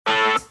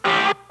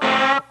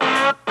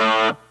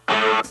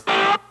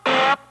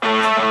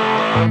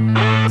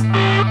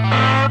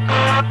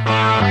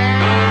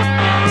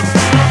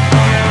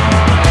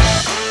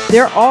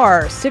There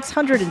are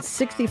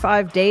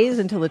 665 days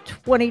until the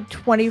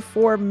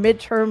 2024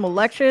 midterm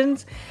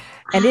elections,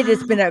 and it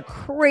has been a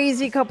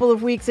crazy couple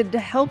of weeks. And to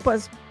help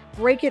us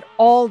break it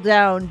all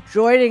down,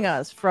 joining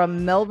us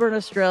from Melbourne,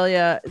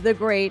 Australia, the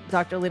great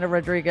Dr. Lina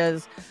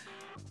Rodriguez.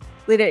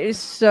 Lina, it is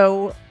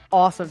so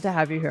awesome to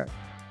have you here.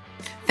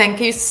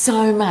 Thank you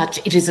so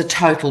much. It is a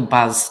total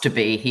buzz to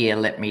be here,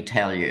 let me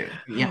tell you.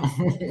 Yeah.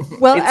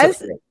 Well,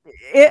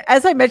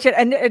 as I mentioned,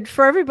 and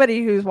for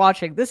everybody who's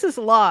watching, this is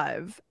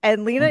live,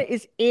 and Lina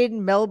is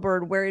in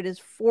Melbourne, where it is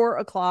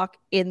 4:00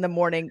 in the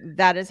morning.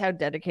 That is how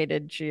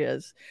dedicated she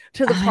is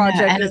to the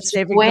project of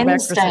saving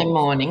democracy. Wednesday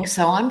morning,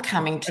 so I'm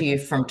coming to you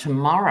from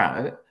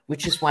tomorrow,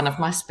 which is one of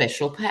my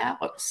special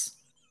powers.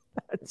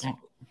 That's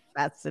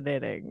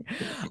fascinating.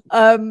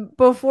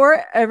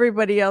 Before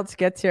everybody else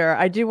gets here,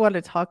 I do want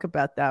to talk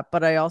about that,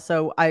 but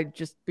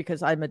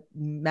because I'm a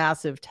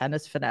massive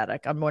tennis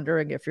fanatic, I'm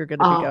wondering if you're going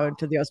to be going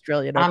to the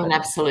Australian Open. I'm an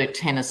absolute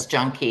tennis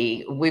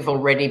junkie. We've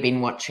already been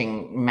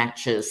watching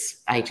matches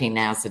 18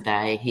 hours a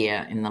day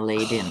here in the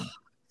lead-in.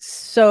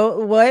 So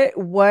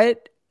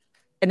what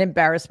an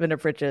embarrassment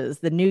of riches.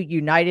 The new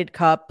United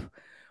Cup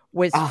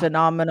was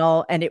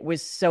phenomenal, and it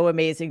was so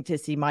amazing to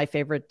see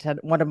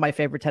one of my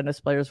favorite tennis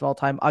players of all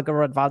time, Aga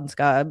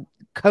Radwanska,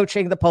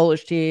 coaching the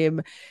Polish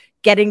team,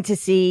 getting to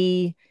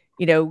see,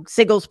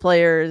 singles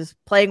players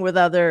playing with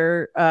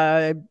other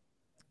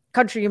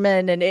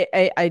countrymen, and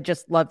I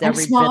just loved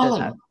every bit of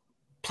that.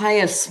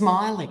 Players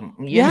smiling.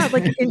 Yeah,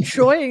 like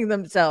enjoying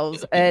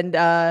themselves. And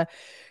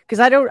because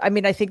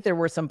I think there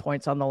were some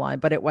points on the line,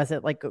 but it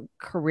wasn't like a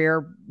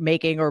career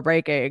making or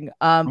breaking.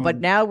 But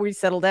now we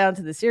settle down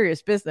to the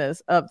serious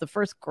business of the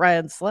first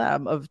Grand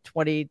Slam of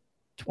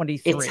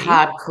 2023. It's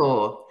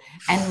hardcore.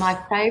 And my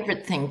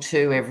favorite thing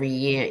too every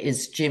year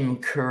is Jim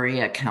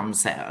Courier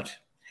comes out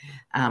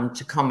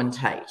to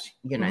commentate,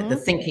 the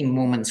thinking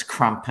woman's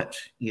crumpet,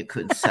 you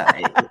could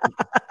say.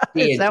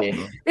 Is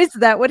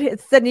that what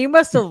then you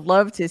must have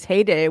loved his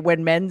heyday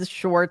when men's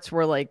shorts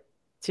were like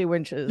 2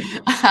 inches.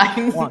 I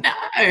know.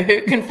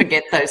 Who can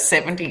forget those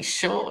 70s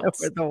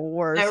shorts? They were the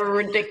worst. They were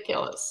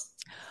ridiculous.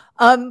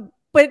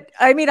 But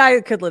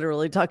I could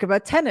literally talk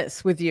about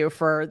tennis with you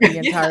for the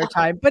entire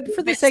time. But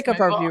for the sake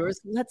of our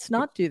viewers, let's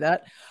not do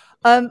that.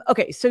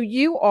 Okay, so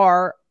you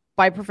are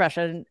by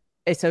profession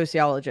a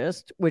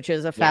sociologist, which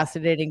is a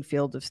fascinating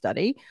field of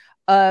study.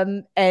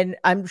 And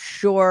I'm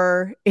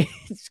sure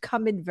it's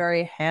come in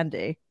very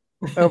handy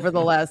over the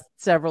last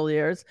several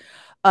years.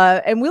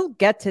 And we'll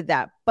get to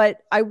that. But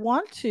I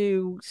want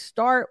to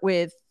start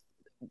with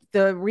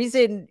the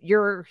reason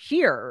you're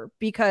here,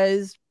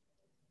 because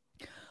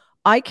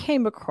I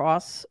came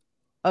across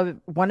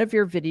one of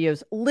your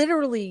videos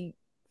literally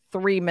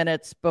 3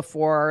 minutes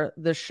before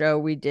the show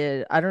we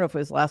did. I don't know if it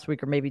was last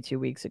week or maybe 2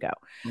 weeks ago.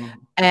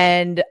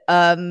 And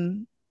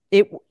in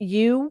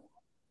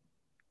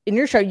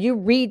your show, you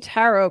read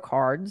tarot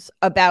cards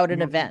about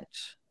an event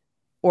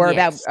or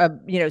about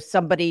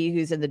somebody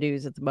who's in the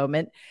news at the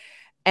moment.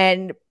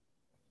 And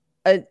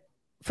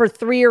for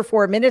 3 or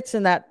 4 minutes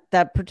in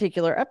that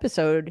particular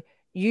episode,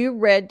 you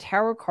read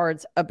tarot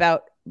cards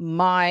about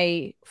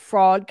my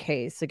fraud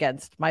case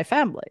against my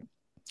family.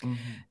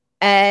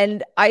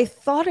 And I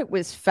thought it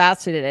was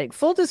fascinating.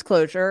 Full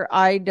disclosure,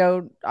 I'm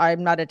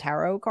not a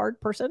tarot card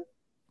person.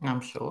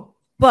 I'm sure.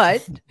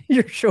 But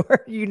you're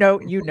sure,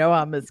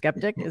 I'm a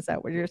skeptic. Is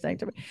that what you're saying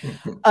to me?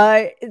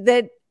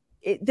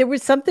 There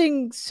was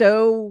something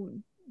so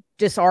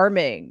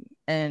disarming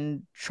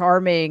and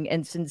charming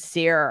and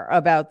sincere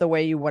about the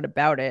way you went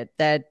about it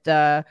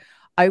that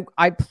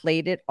I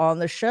played it on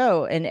the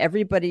show, and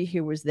everybody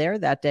who was there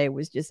that day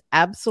was just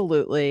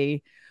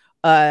absolutely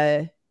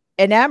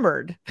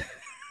enamored.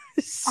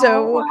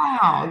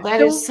 Wow,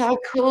 that is so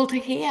cool to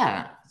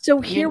hear.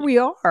 So here we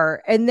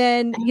are, and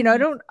then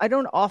I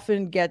don't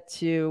often get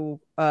to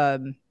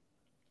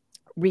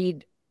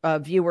read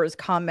viewers'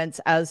 comments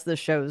as the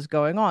show's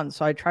going on,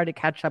 so I try to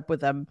catch up with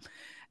them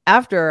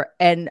after,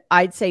 and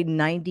I'd say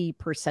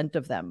 90%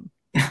 of them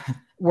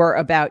were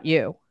about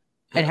you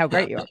and how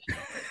great you are.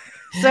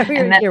 So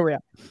here we are.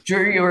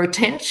 Drew your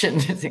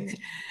attention.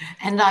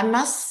 And I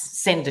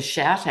must send a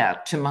shout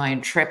out to my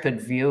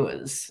intrepid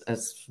viewers,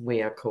 as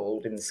we are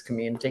called in this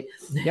community.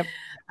 Yep.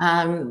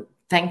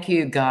 Thank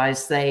you,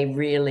 guys. They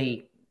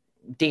really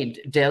did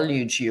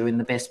deluge you in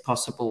the best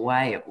possible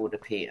way, it would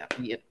appear.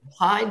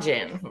 Hi,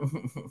 Jen.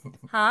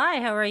 Hi,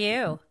 how are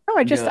you? Oh,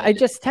 I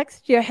just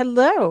texted you.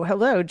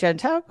 Hello, Jen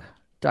Taub,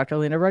 Dr.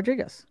 Lina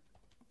Rodriguez.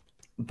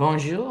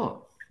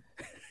 Bonjour.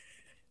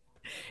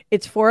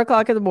 It's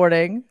 4:00 in the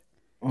morning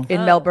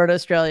in Melbourne,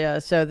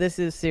 Australia. So this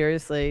is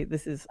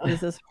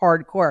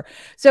hardcore.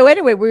 So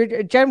anyway, we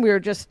were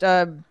just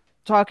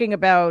talking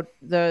about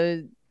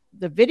the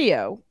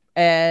video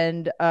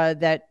and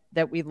that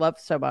we love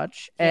so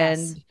much,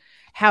 and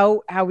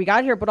how we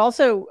got here. But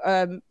also,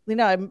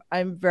 Lina,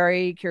 I'm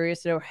very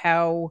curious to know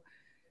how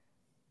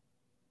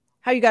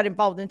you got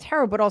involved in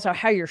tarot, but also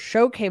how your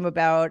show came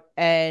about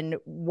and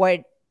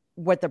what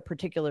what the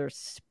particular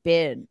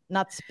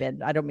not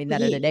spin, I don't mean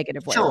that in a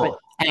negative way. Sure,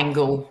 but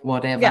angle,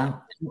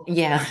 whatever.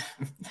 Yeah.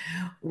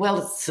 Well,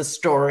 it's a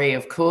story,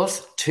 of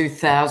course,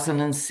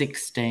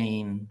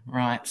 2016,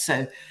 right?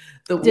 So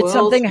the Did world's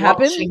something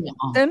happen watching.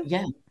 then?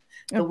 Yeah.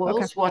 The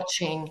world's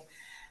watching.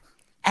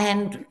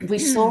 And we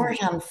saw it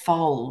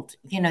unfold,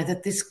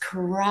 that this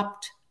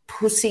corrupt,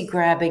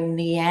 pussy-grabbing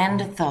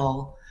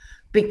Neanderthal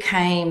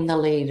became the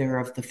leader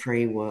of the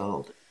free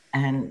world.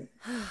 And,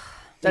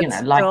 like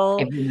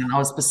everyone, I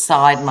was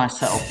beside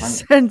myself. And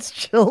sends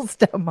chills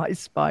down my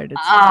spine.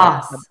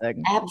 It's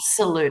something.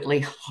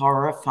 Absolutely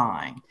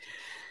horrifying.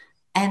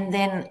 And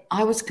then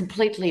I was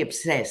completely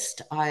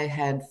obsessed. I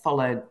had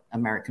followed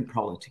American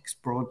politics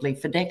broadly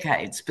for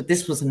decades, but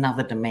this was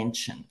another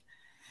dimension.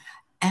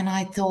 And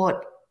I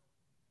thought,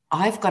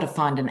 I've got to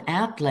find an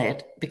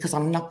outlet because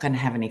I'm not going to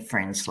have any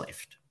friends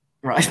left,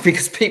 right?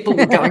 Because people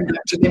were going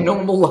back to their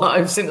normal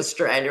lives in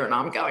Australia, and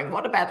I'm going,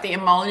 what about the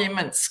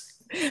emoluments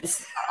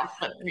stuff?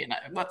 And,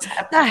 what's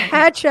happening? The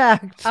Hatch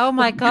Act. Oh,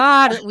 my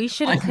God. We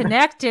should have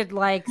connected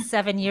like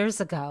 7 years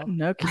ago.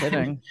 No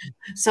kidding.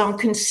 So I'm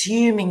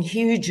consuming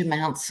huge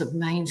amounts of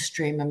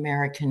mainstream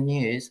American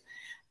news,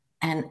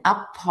 and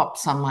up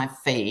pops on my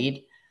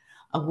feed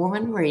a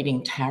woman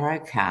reading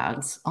tarot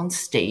cards on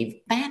Steve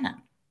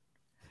Bannon.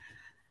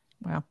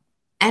 Wow.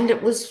 And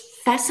it was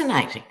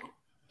fascinating,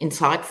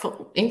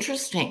 insightful,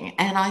 interesting.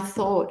 And I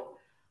thought,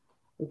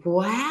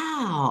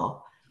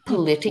 wow,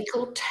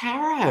 political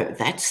tarot,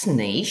 that's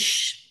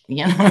niche,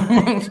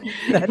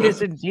 That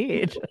is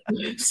indeed.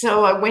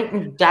 So I went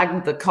and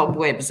dug the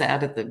cobwebs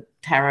out of the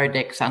tarot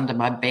decks under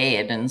my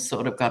bed and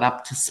sort of got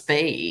up to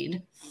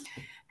speed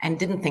and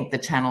didn't think the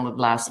channel would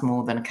last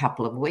more than a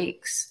couple of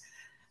weeks.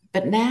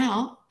 But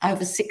now,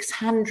 over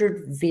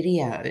 600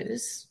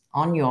 videos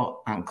on your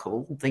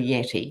uncle, the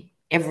Yeti,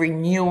 every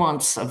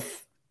nuance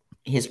of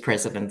his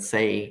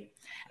presidency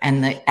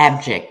and the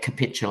abject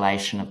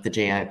capitulation of the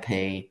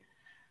GOP,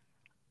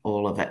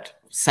 all of it.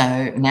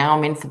 So now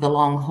I'm in for the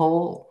long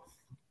haul.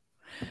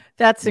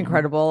 That's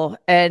incredible.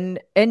 And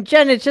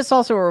Jen, it's just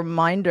also a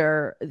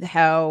reminder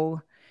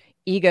how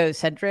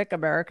egocentric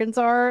Americans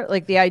are.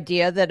 Like the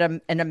idea that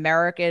an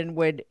American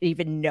would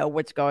even know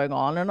what's going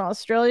on in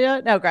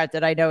Australia. Now,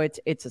 granted, I know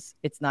it's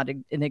not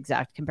an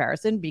exact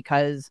comparison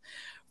because,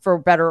 for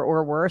better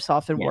or worse,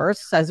 often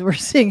worse, as we're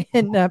seeing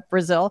in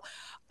Brazil,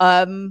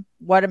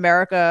 what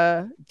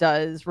America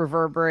does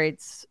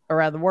reverberates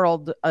around the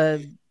world.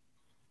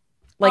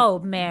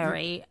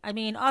 Mary. I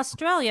mean,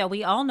 Australia,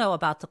 we all know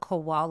about the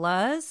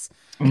koalas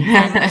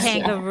and the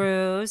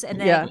kangaroos and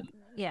then,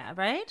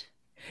 right?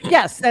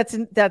 Yes, that's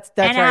and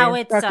how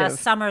it's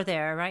summer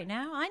there right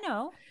now. I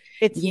know.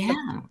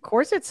 Of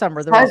course it's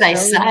summer. So they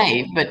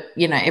say, but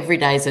every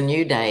day's a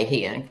new day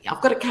here.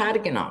 I've got a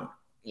cardigan on.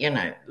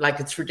 Like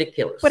it's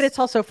ridiculous. But it's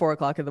also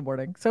 4:00 in the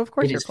morning, so of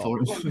course you're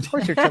cold. Of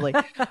course you're chilly.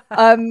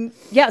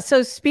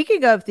 So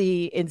speaking of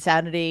the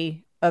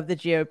insanity of the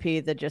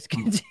GOP that just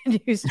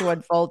continues to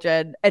unfold,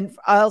 Jen, and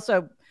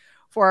also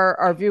for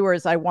our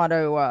viewers, I want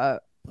to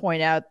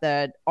point out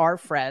that our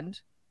friend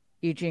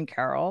Eugene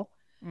Carroll,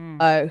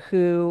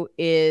 who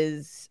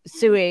is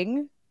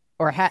suing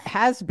or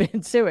has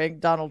been suing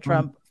Donald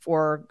Trump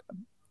for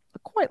a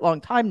quite long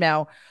time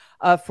now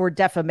for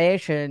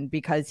defamation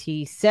because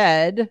he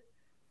said,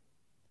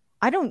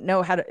 I don't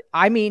know how to,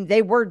 I mean,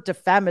 they were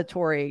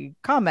defamatory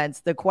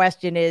comments. The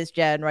question is,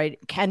 Jen, right?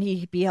 Can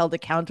he be held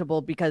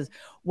accountable because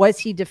was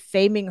he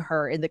defaming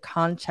her in the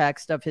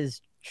context of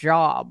his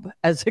job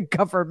as a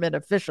government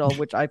official,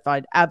 which I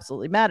find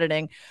absolutely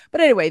maddening.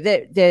 But anyway,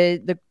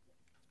 the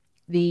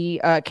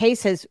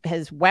case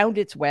has wound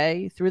its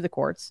way through the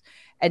courts,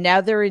 and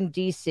now they're in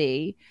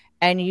DC,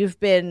 and you've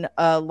been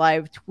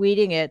live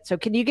tweeting it. So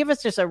can you give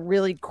us just a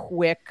really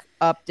quick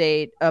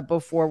update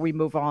before we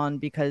move on?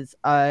 Because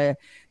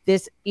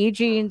this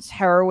Eugene's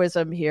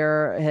heroism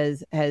here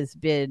has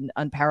been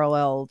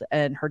unparalleled,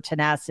 and her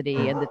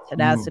tenacity and the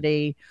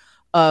tenacity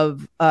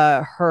of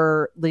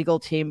her legal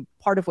team,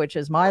 part of which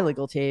is my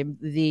legal team,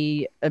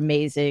 the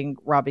amazing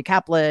Robbie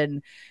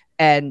Kaplan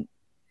and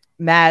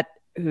Matt,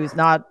 who's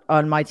not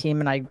on my team,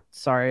 and I can't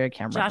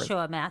remember.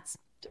 Joshua Matz.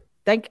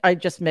 I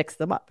just mixed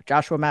them up.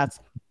 Joshua Matz,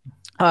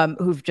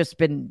 who've just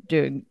been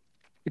doing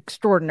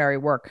extraordinary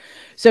work.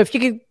 So if you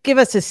could give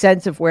us a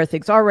sense of where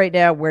things are right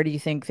now, where do you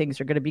think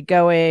things are going to be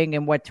going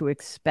and what to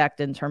expect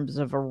in terms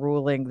of a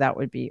ruling, that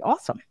would be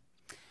awesome.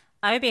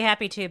 I would be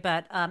happy to,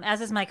 but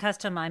as is my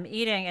custom, I'm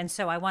eating, and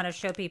so I want to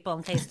show people,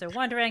 in case they're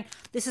wondering,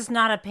 this is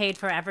not a paid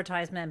for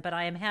advertisement, but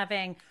I am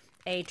having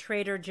a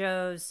Trader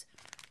Joe's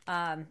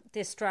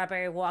this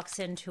strawberry walks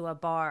into a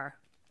bar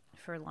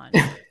for lunch.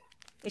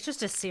 It's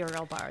just a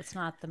cereal bar. It's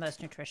not the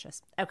most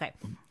nutritious. Okay.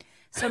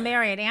 So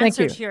Mary, an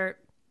answer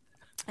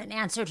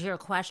to your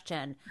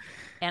question,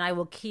 and I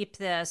will keep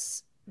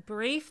this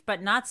brief,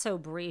 but not so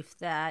brief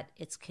that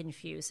it's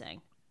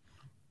confusing.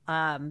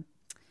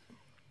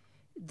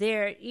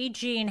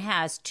 Eugene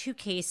has two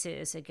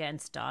cases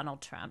against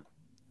Donald Trump.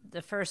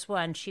 The first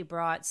one she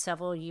brought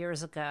several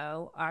years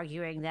ago,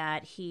 arguing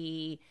that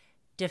he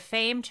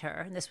defamed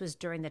her, and this was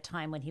during the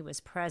time when he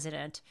was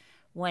president,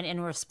 when in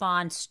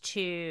response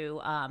to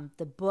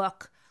the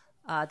book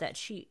that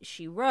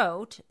she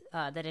wrote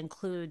that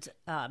includes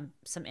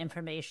some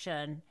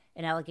information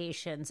and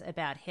allegations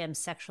about him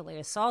sexually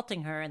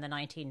assaulting her in the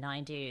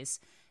 1990s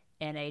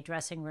in a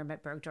dressing room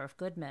at Bergdorf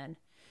Goodman.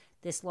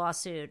 This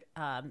lawsuit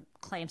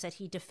claims that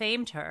he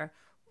defamed her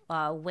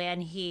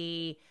when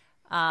he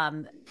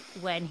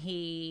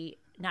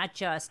not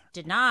just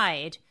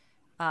denied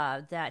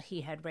that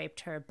he had raped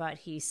her, but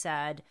he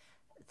said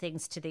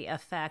things to the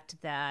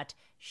effect that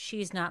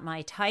she's not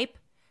my type,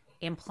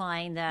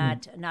 implying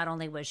that not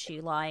only was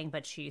she lying,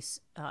 but she's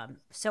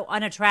so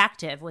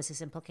unattractive, was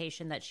his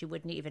implication, that she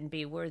wouldn't even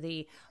be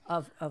worthy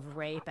of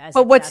rape.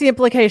 But what's the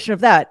implication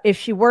of that? If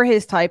she were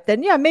his type,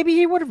 then yeah, maybe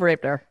he would have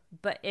raped her.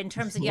 But in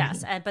terms of,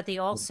 yes, but the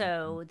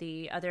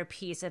other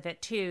piece of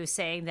it too,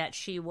 saying that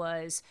she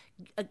was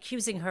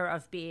accusing her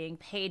of being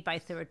paid by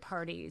third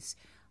parties.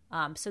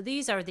 So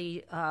these are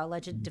the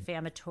alleged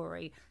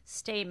defamatory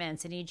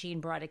statements, and E.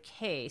 Jean brought a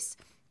case.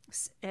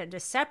 And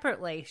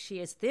separately, she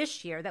is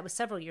this year, that was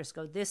several years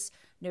ago, this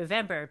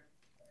November,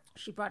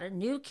 she brought a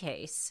new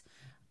case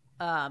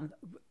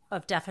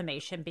of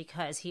defamation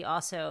because he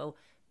also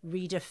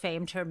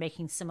redefamed her,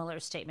 making similar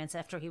statements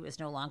after he was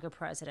no longer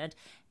president.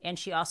 And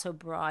she also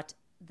brought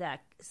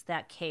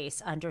that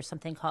case under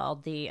something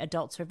called the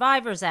Adult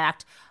Survivors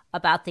Act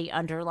about the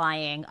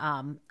underlying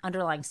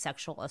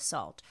sexual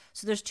assault.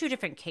 So there's two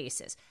different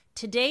cases.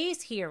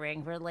 Today's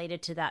hearing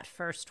related to that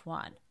first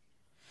one.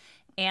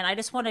 And I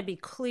just want to be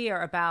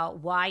clear about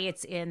why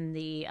it's in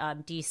the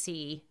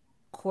D.C.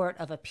 Court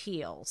of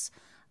Appeals.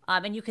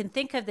 And you can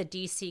think of the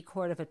D.C.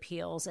 Court of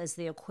Appeals as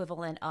the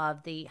equivalent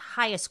of the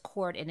highest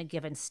court in a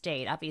given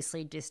state.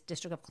 Obviously,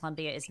 District of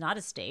Columbia is not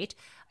a state,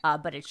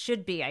 but it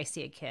should be. I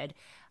see a kid.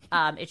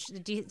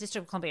 The District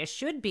of Columbia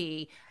should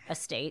be a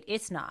state.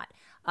 It's not.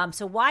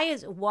 So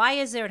why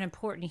is there an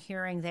important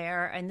hearing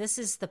there? And this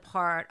is the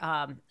part,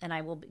 and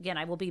I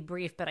will be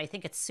brief, but I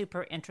think it's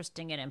super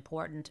interesting and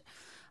important.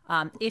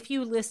 If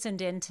you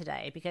listened in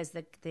today, because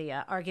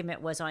the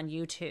argument was on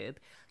YouTube,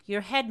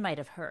 your head might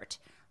have hurt.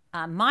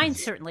 Mine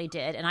certainly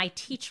did, and I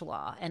teach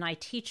law, and I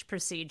teach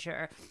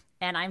procedure,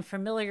 and I'm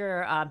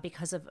familiar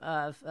because of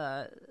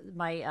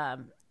my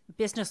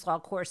business law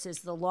courses,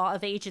 the law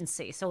of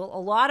agency. So a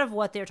lot of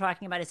what they're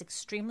talking about is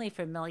extremely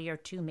familiar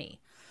to me,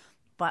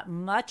 but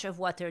much of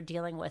what they're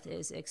dealing with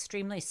is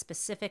extremely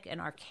specific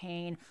and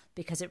arcane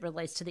because it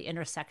relates to the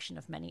intersection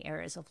of many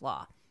areas of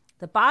law.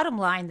 The bottom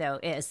line, though,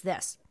 is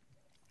this.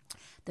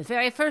 The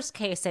very first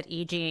case that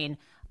E. Jean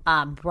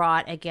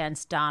brought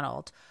against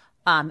Donald,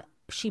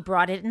 she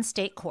brought it in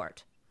state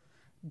court.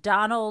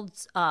 Donald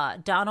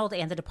and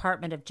the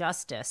Department of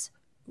Justice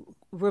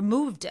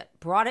removed it,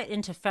 brought it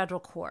into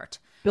federal court.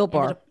 Bill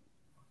Barr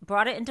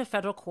brought it into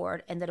federal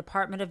court, and the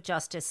Department of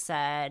Justice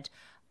said,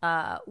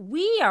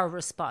 we are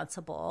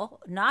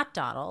responsible, not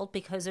Donald,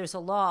 because there's a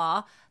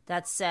law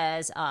that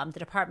says the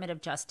Department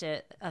of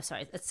Justice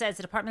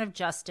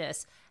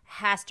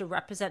has to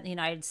represent the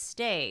United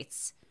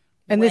States.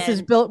 And this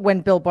is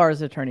when Bill Barr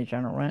is Attorney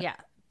General, right? Yeah.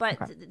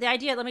 But okay. The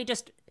idea,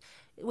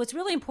 what's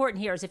really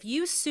important here is if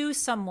you sue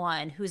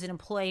someone who's an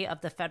employee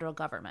of the federal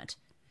government,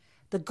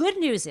 the good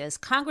news is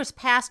Congress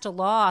passed a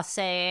law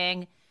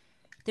saying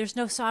there's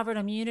no sovereign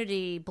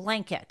immunity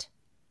blanket.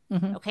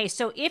 Mm-hmm. Okay,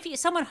 so if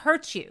someone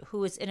hurts you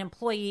who is an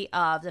employee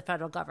of the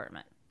federal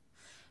government,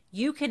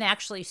 you can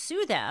actually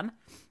sue them,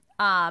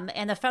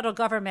 and the federal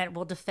government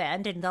will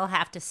defend, and they'll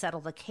have to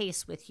settle the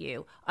case with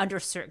you under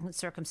certain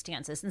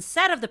circumstances,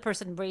 instead of the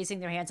person raising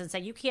their hands and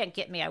saying, you can't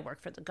get me, I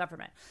work for the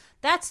government.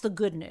 That's the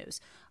good news.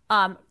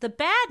 The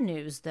bad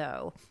news,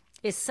 though,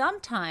 is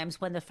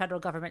sometimes when the federal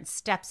government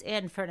steps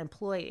in for an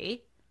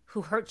employee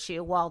who hurts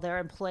you while they're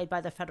employed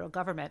by the federal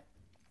government,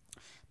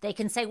 they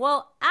can say,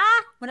 well,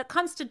 when it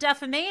comes to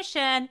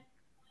defamation,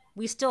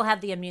 we still have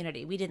the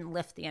immunity. We didn't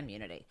lift the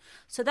immunity.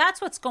 So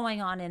that's what's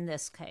going on in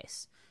this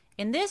case.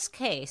 In this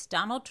case,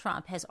 Donald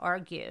Trump has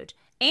argued,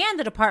 and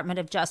the Department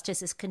of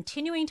Justice is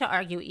continuing to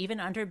argue, even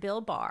under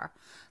Bill Barr,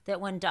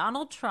 that when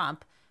Donald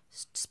Trump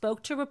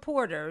spoke to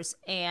reporters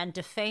and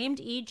defamed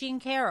E. Jean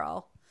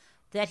Carroll,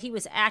 that he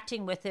was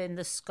acting within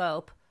the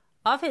scope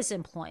of his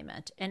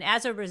employment. And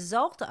as a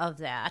result of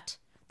that,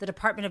 the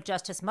Department of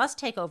Justice must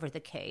take over the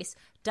case.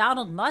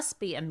 Donald must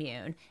be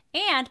immune.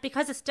 And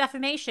because it's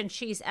defamation,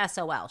 she's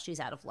SOL.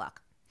 She's out of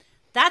luck.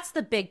 That's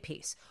the big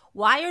piece.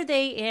 Why are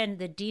they in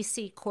the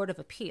D.C. Court of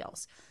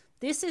Appeals?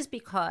 This is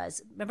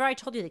because, remember I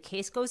told you the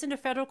case goes into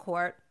federal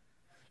court.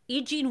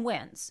 E. Jean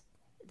wins.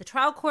 The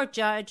trial court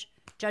Judge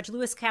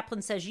Lewis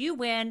Kaplan says, you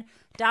win.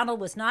 Donald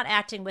was not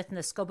acting within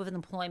the scope of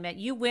employment.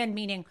 You win,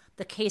 meaning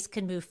the case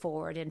can move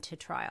forward into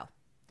trial.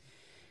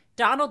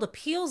 Donald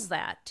appeals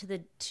that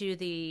to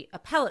the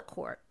appellate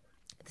court.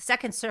 The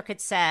Second Circuit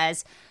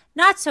says,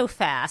 not so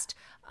fast.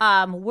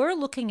 We're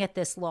looking at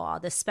this law,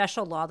 this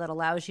special law that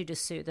allows you to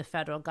sue the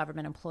federal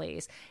government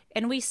employees.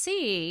 And we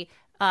see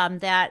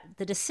that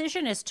the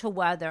decision as to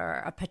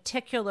whether a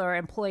particular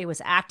employee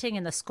was acting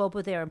in the scope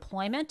of their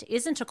employment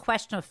isn't a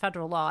question of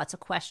federal law. It's a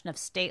question of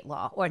state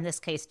law, or in this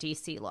case,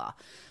 D.C. law.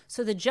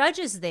 So the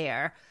judges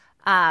there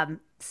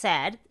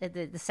said,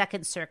 the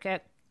Second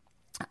Circuit,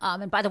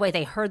 and by the way,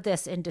 they heard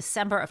this in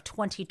December of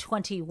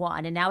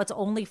 2021, and now it's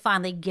only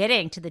finally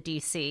getting to the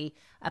D.C.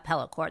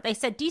 Appellate Court. They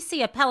said,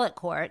 D.C. Appellate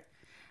Court,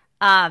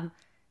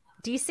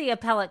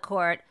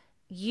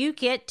 you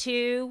get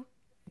to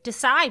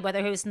decide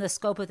whether he was in the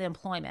scope of the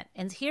employment.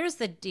 And here's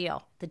the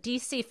deal. The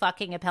D.C.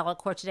 fucking Appellate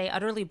Court today,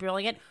 utterly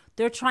brilliant.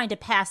 They're trying to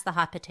pass the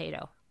hot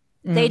potato.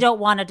 Mm. They don't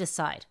want to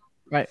decide.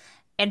 Right.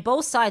 And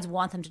both sides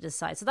want them to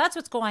decide. So that's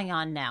what's going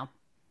on now.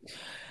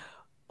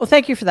 Well,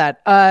 thank you for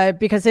that,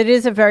 because it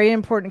is a very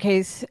important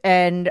case.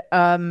 And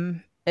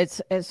it's,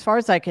 as far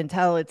as I can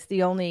tell, it's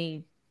the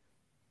only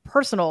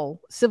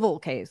personal civil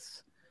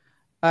case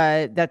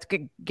that's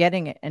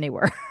getting it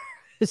anywhere.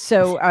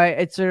 So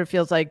it sort of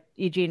feels like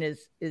Eugene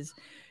is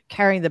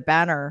carrying the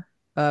banner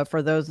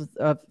for those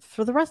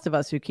for the rest of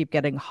us who keep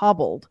getting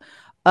hobbled.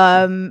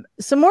 Some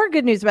more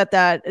good news about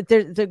that.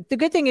 The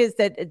good thing is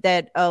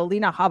that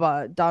Lena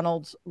Haba,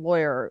 Donald's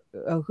lawyer,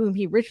 whom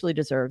he richly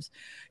deserves,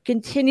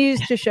 continues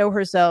to show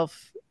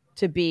herself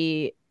to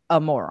be a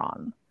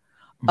moron,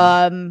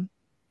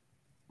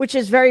 which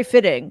is very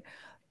fitting.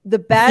 The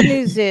bad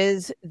news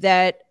is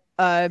that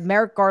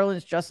Merrick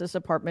Garland's Justice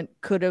Department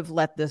could have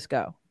let this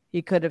go.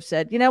 He could have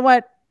said, you know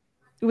what?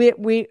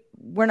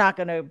 We're not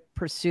going to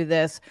pursue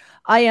this.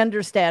 I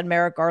understand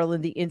Merrick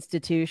Garland, the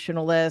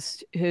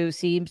institutionalist, who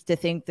seems to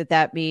think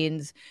that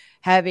means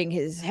having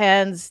his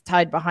hands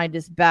tied behind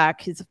his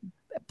back, his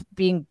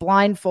being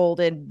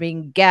blindfolded,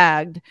 being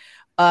gagged,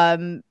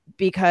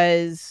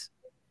 because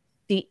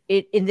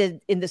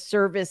in the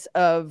service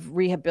of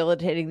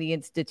rehabilitating the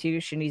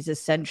institution, he's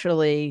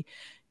essentially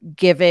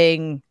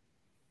giving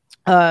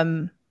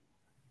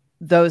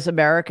those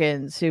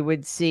Americans who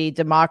would see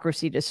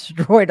democracy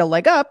destroyed a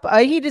leg up.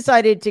 He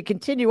decided to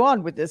continue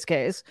on with this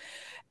case.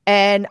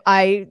 And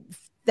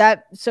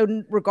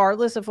so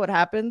regardless of what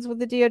happens with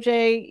the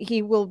DOJ,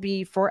 he will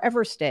be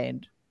forever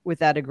stained with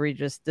that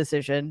egregious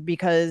decision,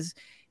 because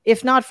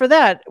if not for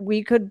that,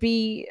 we could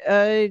be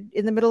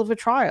in the middle of a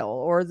trial,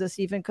 or this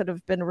even could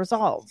have been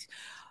resolved.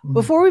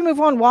 Before we move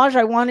on, Waj,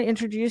 I want to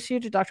introduce you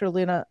to Dr.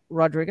 Lena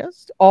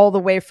Rodriguez, all the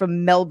way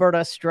from Melbourne,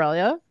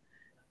 Australia.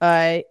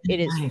 It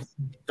is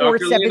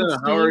Dr. Lena,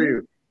 how are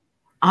you?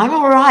 I'm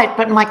all right,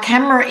 but my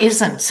camera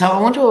isn't. So I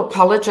want to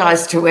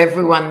apologize to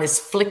everyone. This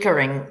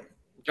flickering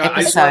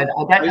episode.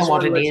 I don't know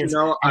what it is.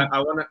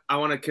 I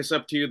want to kiss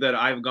up to you that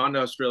I've gone to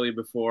Australia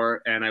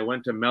before, and I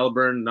went to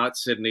Melbourne, not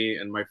Sydney,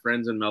 and my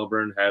friends in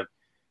Melbourne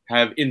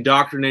have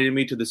indoctrinated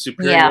me to the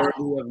superiority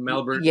of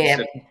Melbourne.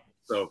 Yeah.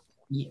 So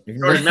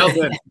sorry,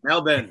 Melbourne.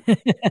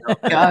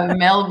 Go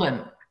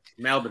Melbourne.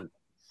 Melbourne.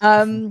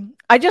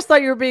 I just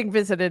thought you were being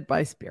visited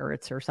by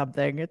spirits or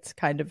something. It's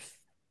kind of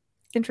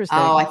interesting.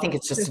 Oh, I think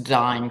it's just a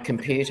dying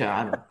computer.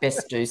 I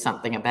best do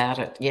something about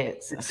it.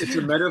 Yes. It's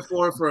a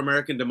metaphor for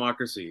American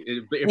democracy.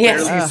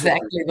 Yes,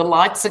 exactly. The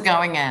lights are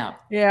going out.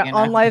 Yeah,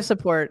 on life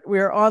support.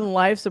 We're on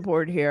life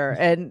support here.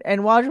 And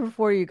Waj,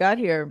 before you got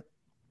here,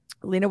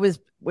 Lena was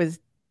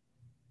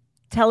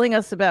telling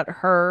us about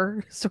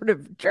her sort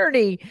of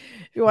journey,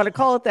 if you want to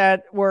call it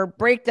that, or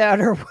breakdown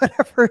or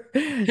whatever,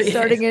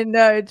 starting in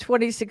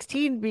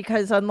 2016,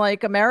 because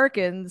unlike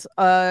Americans,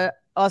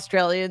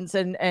 Australians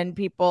and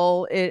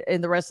people in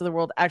the rest of the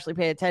world actually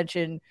pay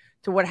attention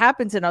to what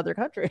happens in other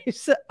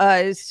countries.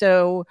 There's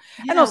an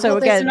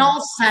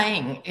old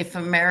saying, if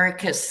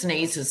America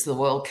sneezes, the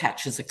world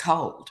catches a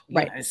cold.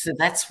 You know? So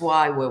that's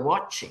why we're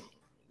watching,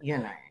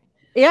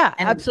 Yeah,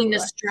 and absolutely.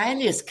 In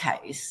Australia's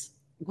case,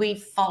 we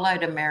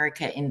followed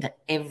America into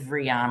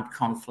every armed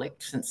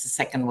conflict since the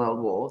Second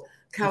World War.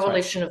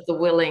 Coalition of the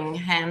willing,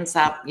 hands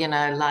up,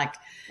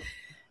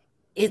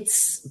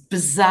 it's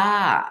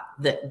bizarre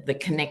that the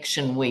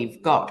connection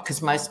we've got,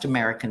 because most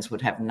Americans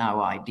would have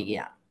no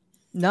idea.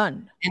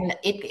 None. And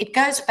it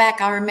goes back.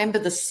 I remember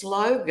the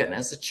slogan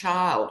as a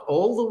child,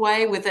 all the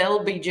way with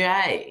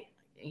LBJ.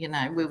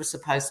 We were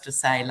supposed to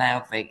say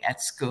loudly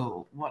at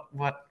school,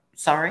 what,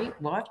 sorry,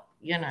 what?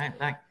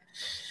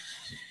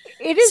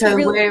 It is so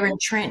really, we're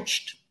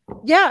entrenched.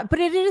 Yeah, but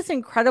it is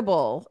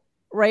incredible,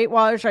 right,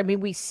 Waj? I mean,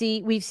 we've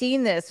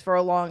seen this for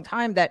a long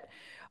time that,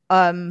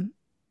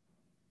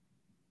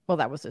 well,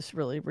 that was this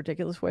really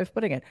ridiculous way of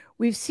putting it.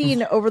 We've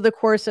seen over the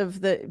course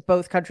of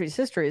both countries'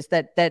 histories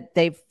that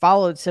they've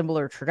followed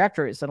similar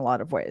trajectories in a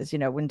lot of ways,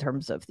 in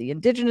terms of the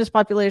indigenous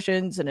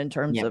populations and in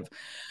terms of,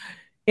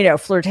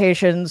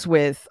 flirtations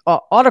with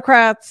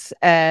autocrats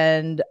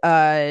and,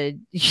 the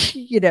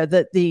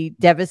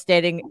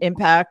devastating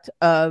impact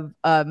of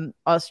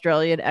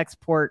Australian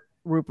export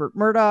Rupert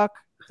Murdoch.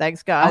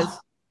 Thanks, guys. Oh.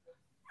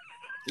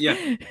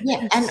 Yeah.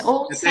 And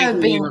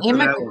also being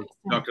immigrant.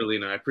 Dr.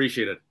 Lena, I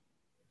appreciate it.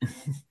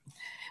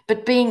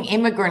 But being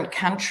immigrant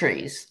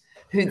countries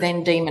who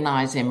then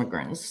demonize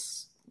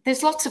immigrants,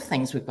 there's lots of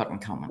things we've got in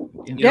common.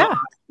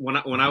 When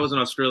I was in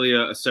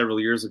Australia several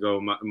years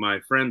ago, my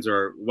friends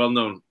are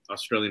well-known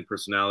Australian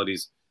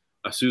personalities.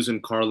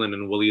 Susan Carlin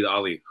and Waleed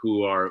Ali,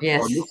 who are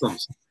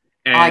Muslims.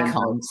 And,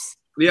 icons.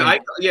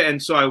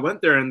 And so I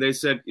went there, and they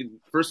said,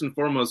 first and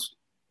foremost,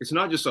 it's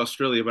not just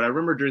Australia, but I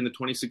remember during the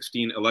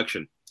 2016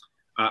 election,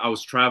 I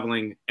was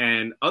traveling,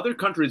 and other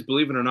countries,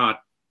 believe it or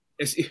not,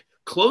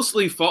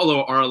 closely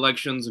follow our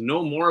elections,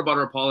 know more about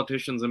our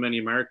politicians than many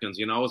Americans.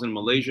 I was in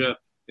Malaysia,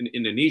 in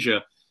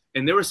Indonesia,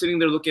 and they were sitting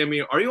there looking at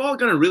me, are you all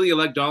going to really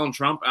elect Donald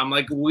Trump? I'm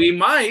like, we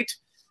might.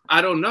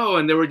 I don't know.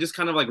 And they were just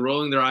kind of like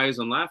rolling their eyes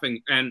and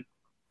laughing. And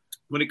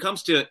when it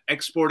comes to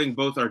exporting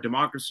both our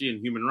democracy and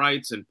human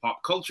rights and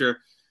pop culture,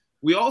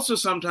 we also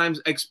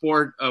sometimes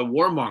export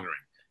warmongering.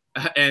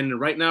 And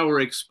right now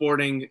we're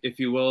exporting, if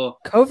you will,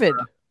 COVID.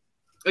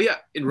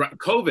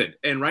 COVID.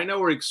 And right now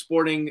we're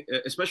exporting,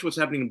 especially what's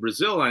happening in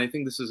Brazil. And I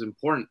think this is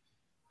important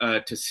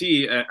to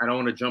see. I don't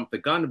want to jump the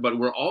gun, but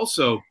we're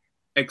also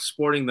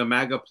exporting the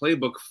MAGA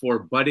playbook for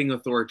budding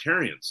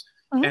authoritarians.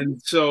 Mm-hmm.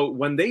 And so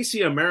when they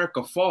see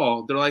America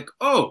fall, they're like,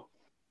 oh,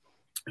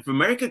 if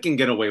America can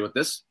get away with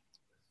this,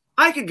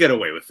 I could get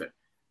away with it.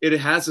 It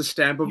has a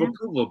stamp of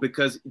approval,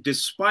 because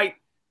despite,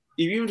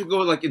 even to go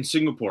like in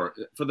Singapore,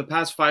 for the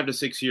past 5 to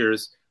 6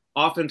 years,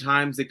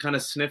 oftentimes they kind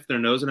of sniff their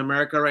nose in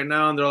America right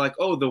now, and they're like,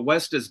 oh, the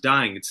West is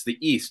dying, it's the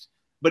East.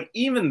 But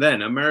even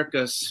then,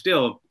 America is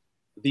still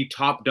the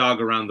top dog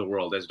around the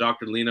world. As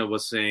Dr. Lena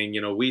was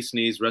saying, we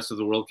sneeze, rest of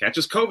the world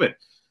catches COVID.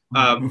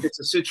 It's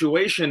a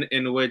situation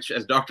in which,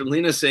 as Dr.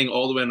 Lena is saying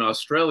all the way in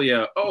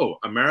Australia, oh,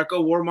 America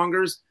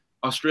warmongers,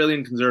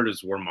 Australian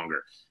conservatives warmonger.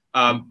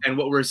 And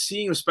what we're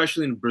seeing,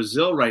 especially in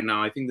Brazil right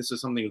now, I think this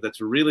is something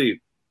that's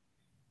really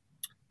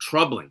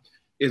troubling,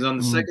 is on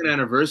the second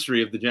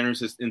anniversary of the January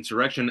 6th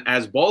insurrection,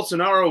 as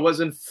Bolsonaro was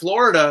in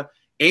Florida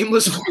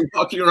aimlessly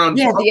walking around.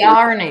 Yeah, the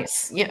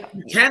ironies. Yeah.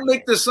 You can't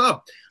make this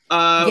up.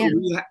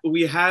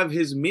 We have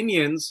his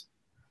minions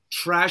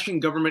trashing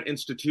government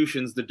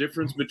institutions. The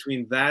difference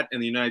between that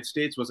and the United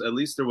States was at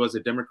least there was a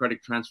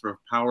democratic transfer of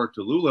power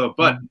to Lula.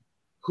 But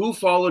who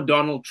followed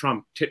Donald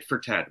Trump tit for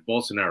tat?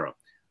 Bolsonaro.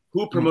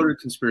 Who promoted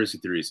conspiracy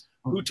theories?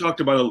 Who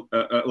talked about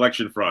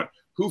election fraud?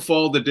 Who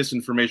followed the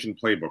disinformation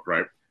playbook,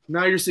 right?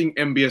 Now you're seeing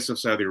MBS of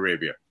Saudi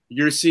Arabia.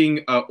 You're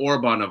seeing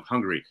Orban of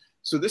Hungary.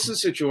 So this is a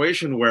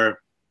situation where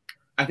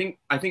I think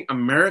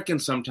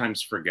Americans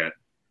sometimes forget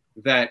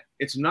that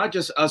it's not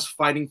just us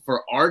fighting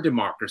for our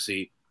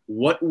democracy.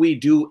 What we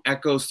do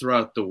echoes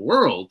throughout the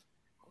world,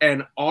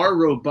 and our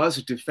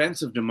robust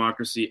defense of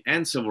democracy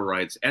and civil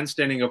rights and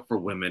standing up for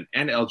women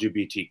and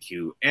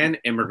LGBTQ and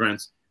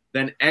immigrants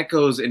then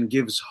echoes and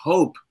gives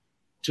hope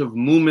to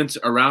movements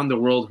around the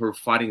world who are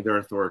fighting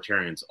their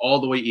authoritarians,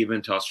 all the way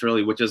even to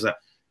Australia, which is a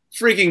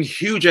freaking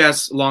huge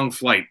ass long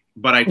flight.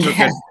 But I took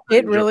it.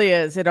 It really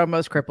is. It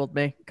almost crippled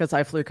me because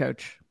I flew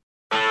coach.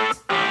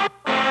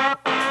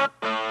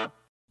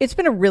 It's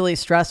been a really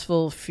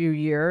stressful few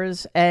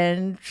years,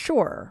 and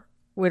sure,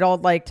 we'd all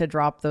like to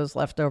drop those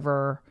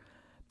leftover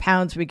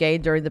pounds we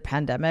gained during the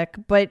pandemic,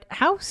 but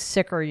how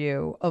sick are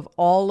you of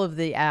all of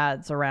the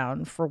ads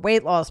around for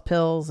weight loss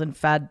pills and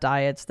fad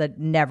diets that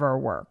never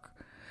work?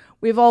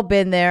 We've all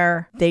been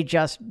there. They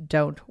just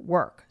don't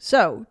work.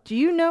 So, do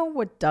you know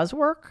what does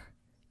work?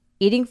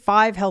 Eating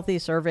 5 healthy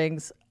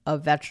servings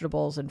of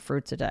vegetables and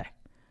fruits a day.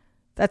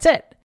 That's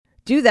it.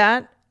 Do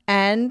that,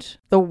 and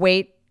the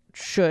weight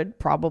should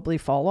probably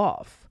fall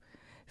off.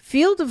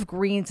 Field of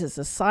Greens is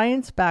a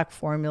science-backed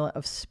formula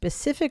of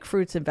specific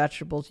fruits and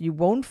vegetables you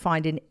won't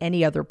find in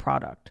any other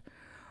product.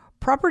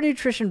 Proper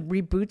nutrition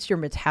reboots your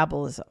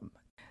metabolism.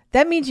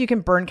 That means you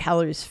can burn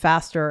calories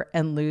faster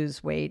and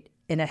lose weight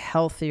in a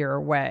healthier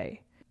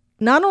way.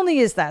 Not only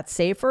is that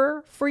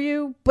safer for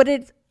you, but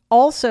it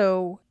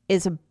also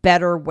is a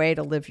better way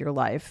to live your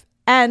life,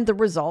 and the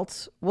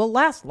results will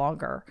last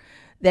longer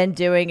than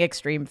doing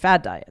extreme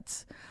fad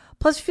diets.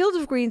 Plus, Field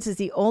of Greens is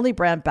the only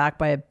brand backed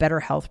by a better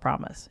health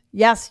promise.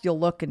 Yes, you'll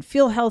look and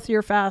feel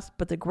healthier fast,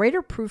 but the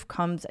greater proof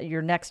comes at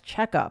your next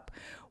checkup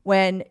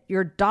when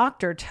your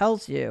doctor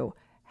tells you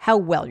how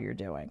well you're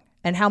doing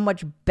and how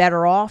much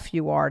better off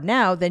you are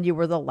now than you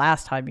were the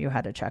last time you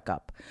had a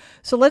checkup.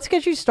 So let's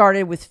get you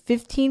started with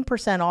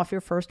 15% off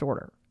your first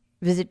order.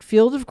 Visit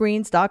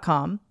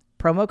fieldofgreens.com,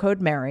 promo code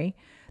Mary.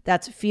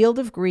 That's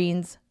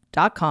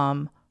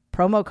fieldofgreens.com,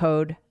 promo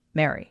code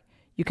Mary.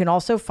 You can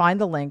also find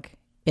the link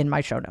in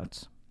my show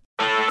notes.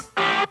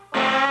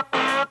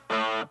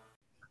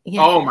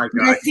 Yeah. Oh my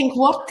God. I think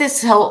what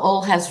this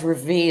all has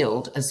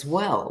revealed as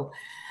well,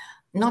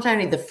 not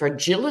only the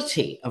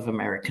fragility of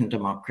American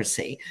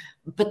democracy,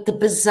 but the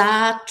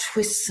bizarre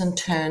twists and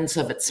turns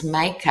of its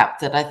makeup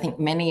that I think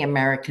many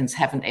Americans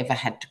haven't ever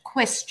had to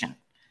question.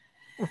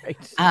 Right.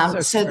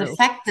 So the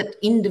fact that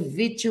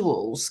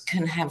individuals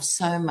can have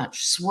so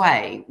much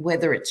sway,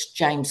 whether it's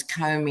James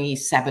Comey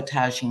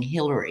sabotaging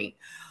Hillary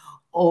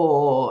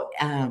or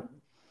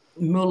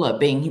Mueller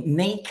being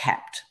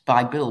kneecapped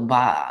by Bill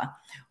Barr,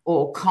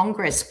 or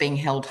Congress being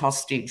held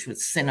hostage with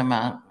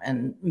Sinema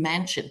and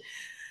Manchin.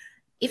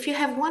 If you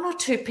have one or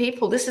two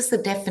people, this is the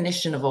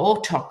definition of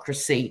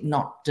autocracy,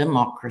 not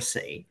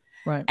democracy.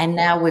 Right. And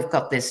now we've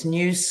got this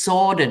new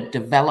sordid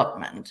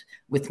development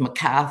with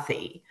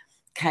McCarthy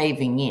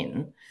caving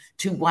in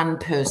to one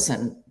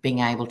person being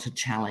able to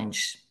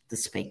challenge the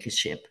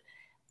speakership.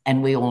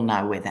 And we all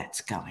know where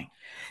that's going.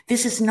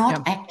 This is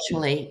not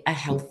actually a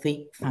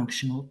healthy,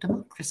 functional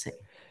democracy.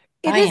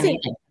 It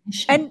isn't.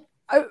 And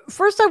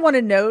first, I want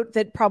to note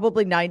that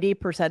probably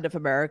 90% of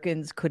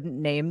Americans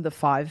couldn't name the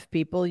 5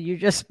 people you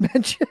just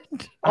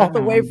mentioned, all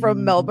the way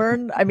from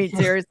Melbourne. I mean,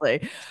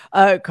 seriously.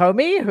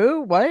 Comey,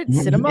 who, what,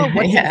 cinema?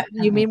 What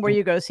you mean where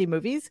you go see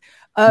movies?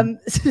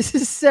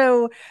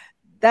 So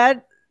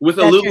that... With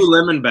a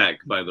Lululemon bag,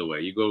 by the way.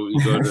 You go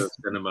to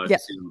cinema to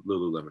see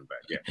Lululemon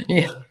bag.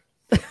 Yeah.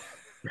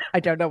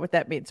 I don't know what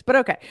that means, but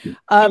okay. She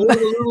wore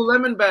the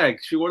Lululemon bag.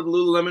 She wore the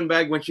Lululemon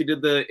bag when she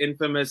did the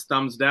infamous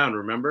thumbs down,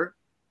 remember?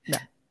 No.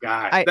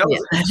 God.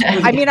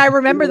 I mean, I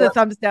remember the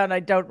thumbs down.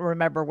 I don't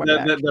remember what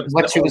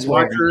she was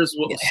watchers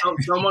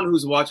someone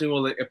who's watching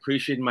will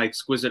appreciate my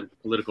exquisite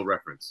political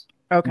reference.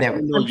 Okay.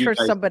 I'm sure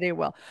somebody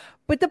will.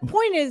 But the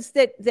point is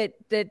that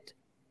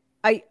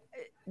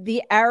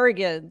the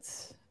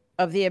arrogance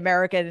of the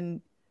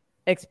American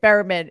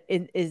experiment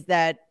is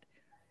that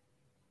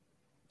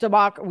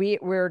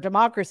we're a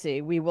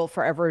democracy. We will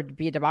forever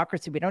be a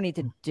democracy. We don't need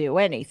to do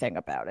anything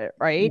about it,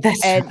 right?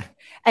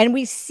 And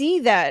we see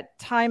that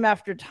time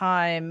after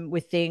time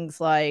with things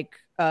like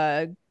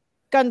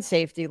gun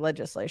safety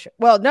legislation.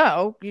 Well,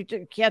 no, you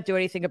can't do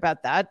anything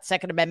about that.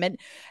 Second Amendment.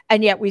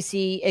 And yet we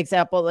see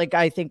example, like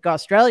I think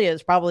Australia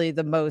is probably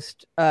the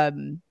most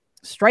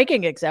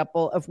striking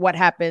example of what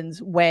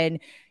happens when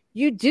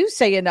you do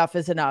say enough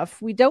is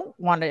enough. We don't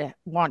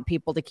want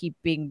people to keep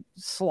being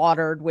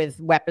slaughtered with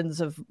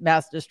weapons of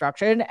mass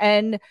destruction.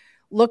 And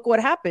look what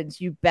happens.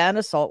 You ban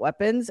assault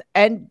weapons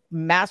and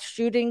mass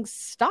shootings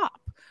stop,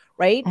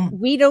 right?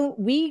 We've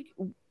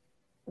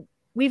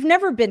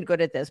never been good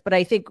at this, but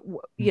I think,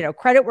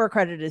 credit where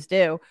credit is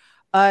due.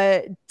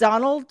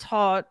 Donald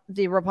taught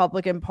the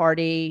Republican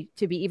Party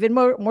to be even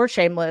more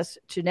shameless,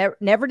 to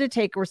never to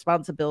take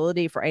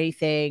responsibility for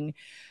anything.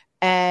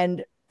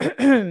 And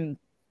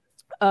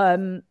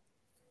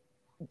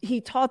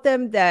he taught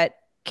them that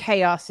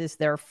chaos is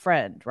their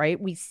friend, right?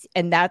 We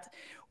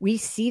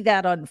see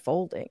that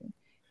unfolding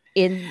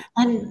and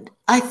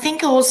I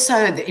think also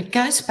that it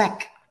goes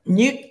back.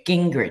 Newt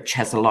Gingrich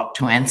has a lot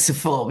to answer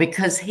for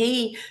because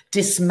he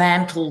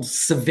dismantled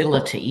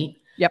civility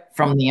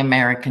from the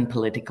American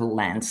political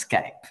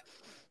landscape,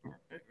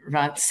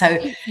 right? So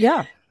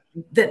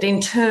that in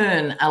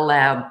turn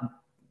allowed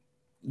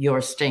your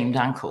esteemed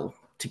uncle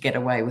to get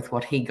away with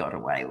what he got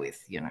away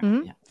with,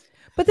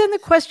 But then the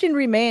question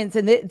remains,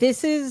 and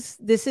this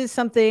is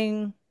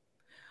something,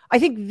 I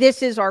think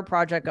this is our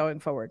project going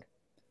forward.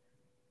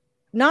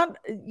 Not,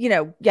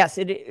 yes,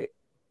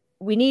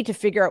 we need to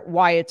figure out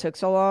why it took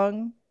so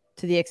long,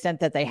 to the extent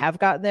that they have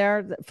gotten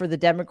there, for the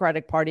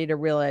Democratic Party to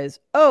realize,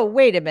 oh,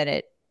 wait a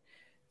minute,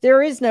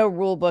 there is no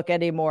rule book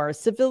anymore.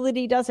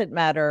 Civility doesn't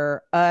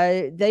matter.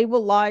 They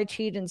will lie,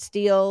 cheat, and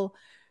steal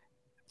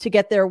to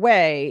get their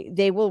way.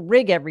 They will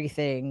rig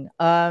everything.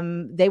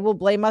 They will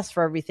blame us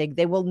for everything.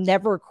 They will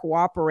never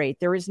cooperate.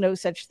 There is no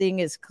such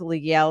thing as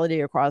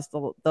collegiality across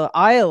the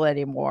aisle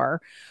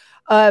anymore.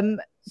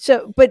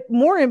 But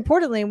more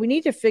importantly, we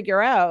need to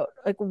figure out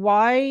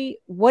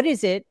what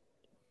is it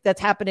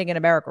that's happening in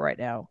America right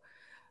now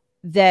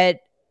that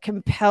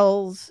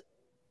compels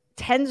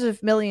tens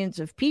of millions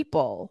of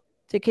people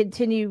to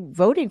continue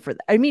voting for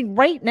that. I mean,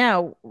 right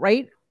now,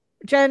 right,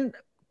 Jen,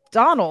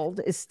 Donald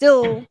is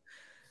still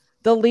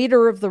the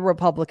leader of the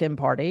Republican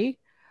Party.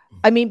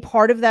 I mean,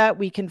 part of that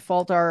we can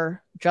fault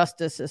our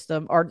justice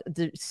system,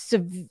 the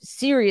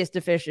serious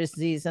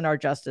deficiencies in our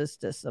justice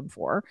system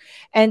for,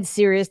 and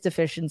serious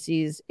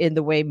deficiencies in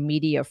the way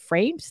media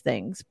frames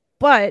things.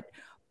 But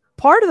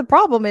part of the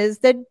problem is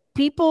that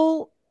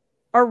people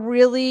are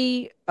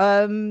really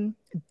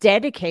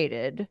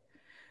dedicated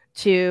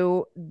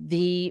to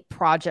the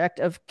project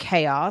of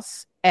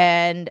chaos.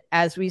 And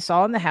as we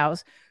saw in the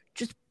House,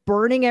 just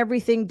burning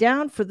everything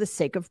down for the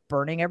sake of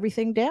burning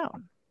everything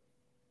down.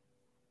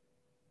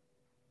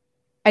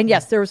 And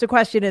yes, there was a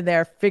question in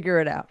there. Figure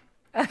it out.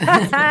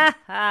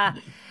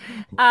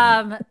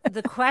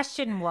 The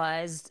question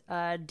was,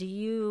 do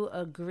you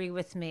agree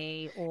with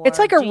me? Or it's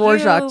like a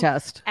Rorschach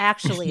test.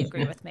 Actually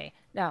agree with me.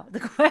 No, the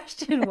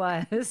question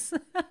was,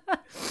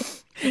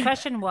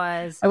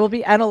 I will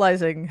be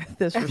analyzing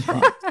this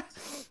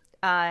response.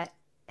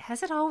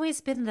 Has it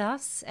always been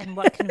thus? And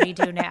what can we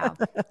do now?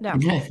 No.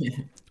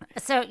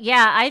 So,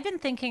 yeah, I've been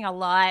thinking a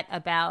lot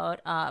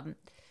about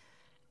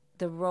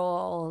the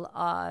role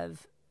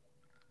of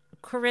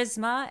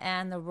charisma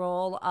and the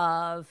role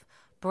of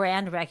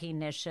brand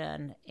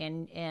recognition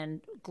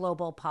in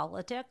global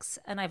politics.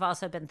 And I've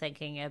also been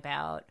thinking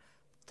about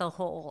the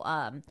whole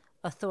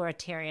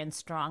authoritarian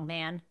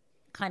strongman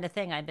kind of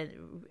thing. I've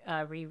been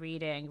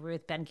rereading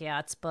Ruth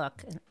Ben-Ghiat's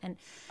book. And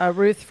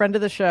Ruth, friend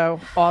of the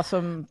show,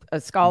 awesome, a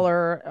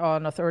scholar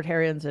on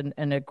authoritarians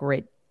and a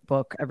great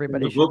book.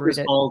 Everybody should read it.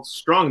 The book is called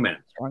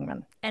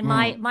Strongman. And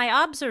my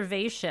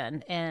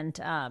observation, and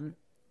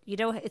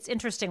it's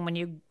interesting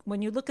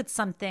when you look at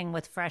something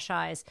with fresh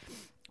eyes.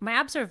 my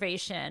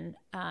observation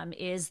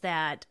is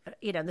that,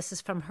 this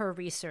is from her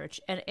research,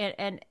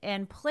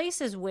 and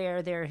places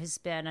where there has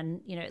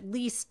been, at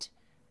least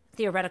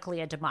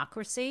theoretically a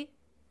democracy,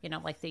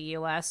 like the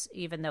U.S.,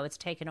 even though it's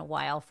taken a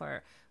while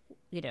for,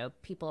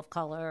 people of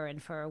color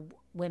and for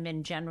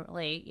women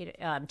generally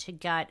to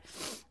get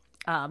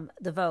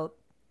the vote.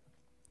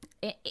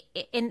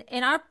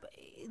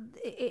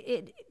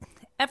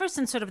 Ever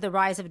since sort of the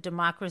rise of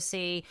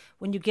democracy,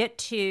 when you get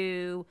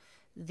to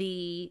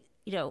the,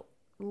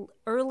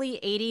 early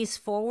 80s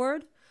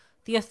forward,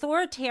 the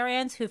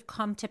authoritarians who've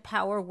come to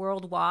power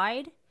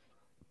worldwide,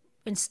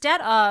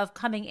 instead of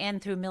coming in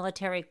through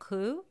military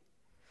coup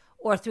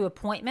or through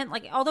appointment,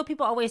 like although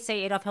people always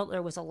say Adolf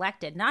Hitler was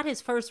elected, not his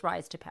first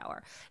rise to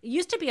power. It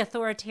used to be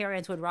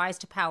authoritarians would rise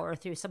to power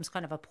through some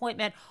kind of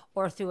appointment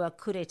or through a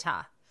coup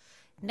d'etat.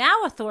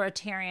 Now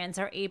authoritarians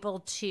are able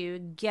to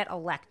get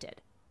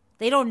elected.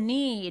 They don't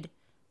need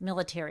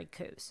military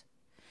coups.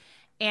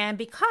 And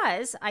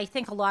because I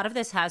think a lot of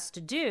this has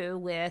to do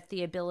with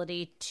the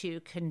ability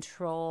to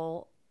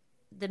control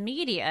the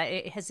media,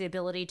 it has the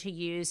ability to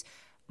use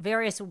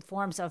various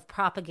forms of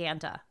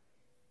propaganda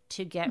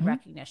to get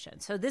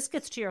recognition. So this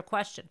gets to your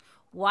question.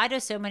 Why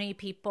do so many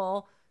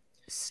people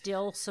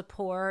still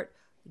support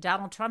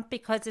Donald Trump?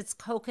 Because it's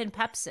Coke and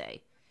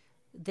Pepsi.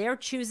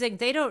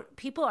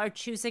 People are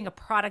choosing a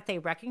product they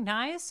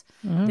recognize.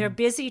 They're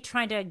busy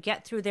trying to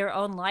get through their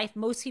own life.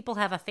 Most people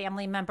have a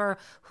family member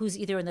who's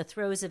either in the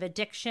throes of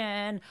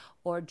addiction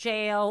or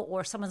jail,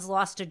 or someone's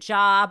lost a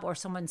job, or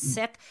someone's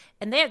sick,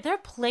 and their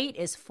plate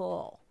is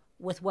full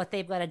with what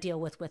they've got to deal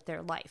with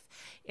their life.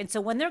 And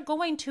so when they're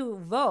going to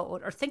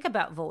vote or think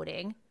about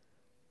voting,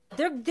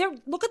 they're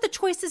look at the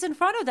choices in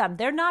front of them.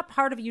 They're not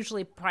part of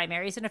usually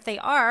primaries, and if they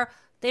are,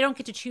 they don't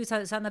get to choose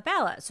who's on the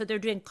ballot. So they're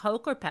doing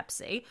Coke or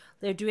Pepsi.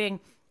 They're doing,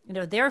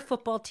 their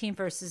football team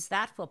versus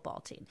that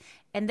football team.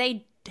 And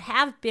they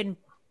have been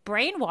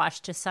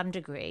brainwashed to some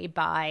degree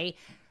by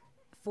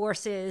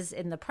forces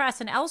in the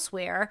press and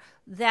elsewhere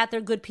that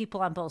they're good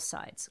people on both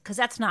sides, because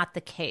that's not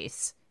the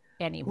case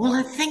anymore. Well,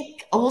 I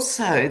think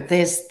also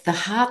there's the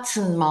hearts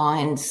and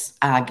minds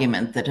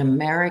argument that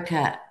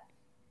America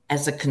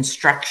as a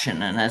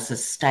construction and as a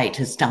state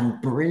has done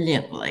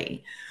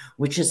brilliantly,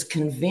 which is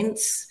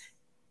convince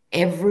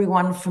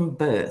everyone from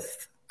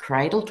birth,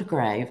 cradle to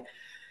grave,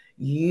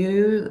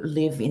 you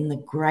live in the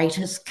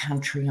greatest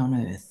country on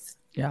earth.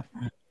 Yeah.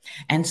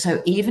 And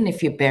so even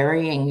if you're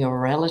burying your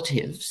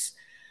relatives,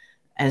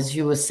 as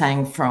you were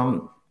saying,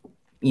 from,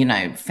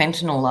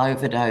 fentanyl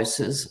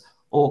overdoses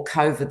or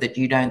COVID that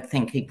you don't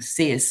think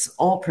exists,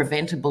 or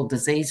preventable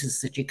diseases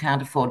that you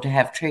can't afford to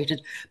have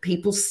treated,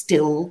 people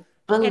still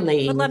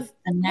believe the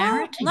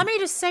narrative. Let me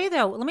just say,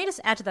 though, let me just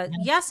add to that.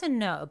 Yes and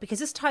no, because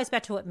this ties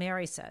back to what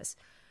Mary says.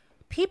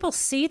 People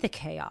see the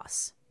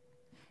chaos.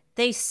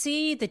 They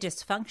see the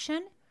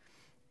dysfunction.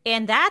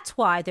 And that's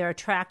why they're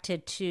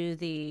attracted to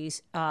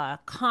these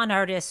con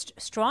artist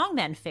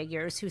strongmen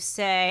figures who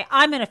say,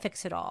 I'm going to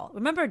fix it all.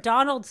 Remember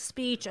Donald's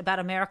speech about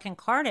American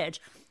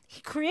carnage? He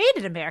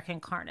created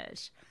American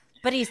carnage.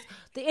 But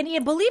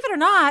and believe it or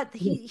not,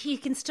 he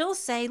can still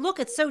say, look,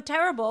 it's so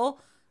terrible.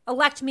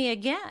 Elect me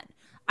again.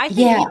 I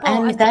think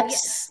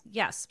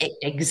yes,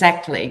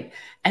 exactly.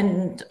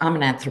 And I'm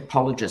an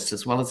anthropologist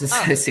as well as a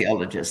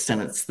sociologist,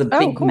 and it's the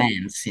big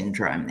man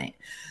syndrome there.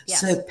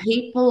 Yes. So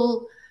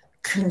people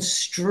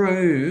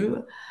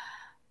construe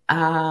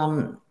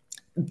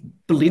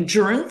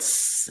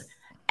belligerence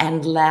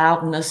and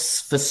loudness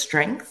for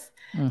strength,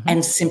 and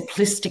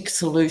simplistic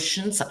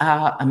solutions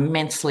are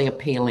immensely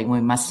appealing.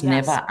 We must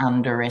never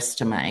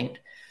underestimate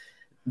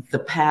the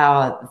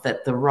power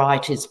that the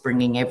right is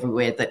bringing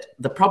everywhere. That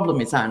the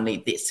problem is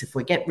only this: if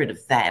we get rid of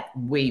that,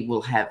 we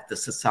will have the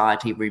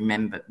society we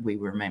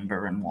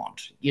remember and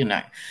want,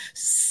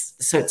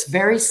 So it's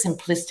very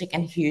simplistic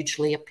and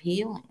hugely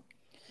appealing.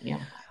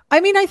 Yeah.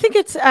 I mean, I think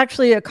it's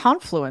actually a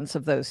confluence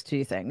of those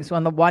two things.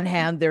 On the one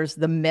hand, there's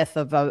the myth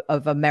of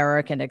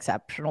American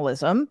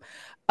exceptionalism.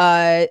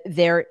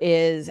 There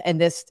is, and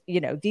this,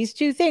 these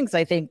two things,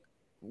 I think,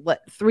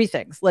 three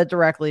things led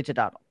directly to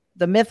Donald.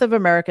 The myth of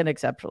American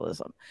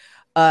exceptionalism,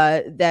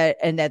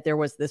 that there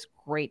was this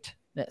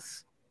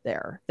greatness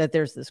there, that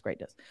there's this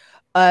greatness.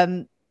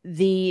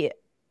 The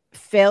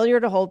failure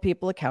to hold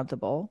people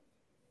accountable,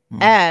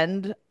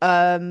 and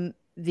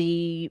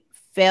the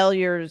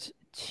failures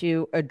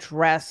to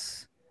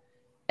address,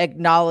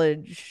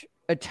 acknowledge,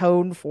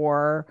 atone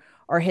for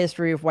our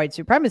history of white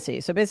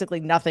supremacy. So basically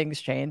nothing's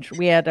changed.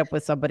 We end up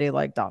with somebody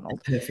like Donald.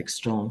 A perfect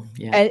storm.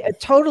 Yeah. A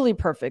totally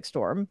perfect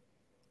storm.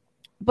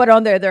 But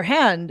on the other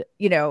hand,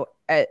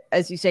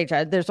 as you say,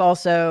 Chad, there's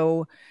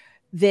also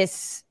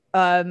this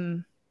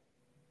upholding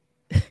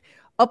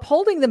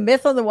the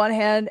myth on the one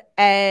hand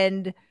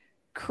and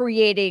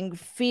creating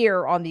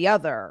fear on the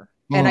other.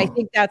 And I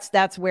think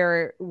that's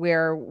where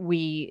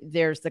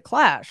there's the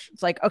clash.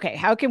 It's like, okay,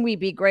 how can we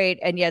be great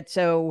and yet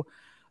so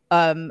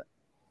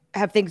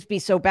have things be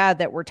so bad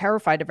that we're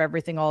terrified of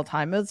everything all the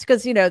time? It's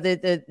because,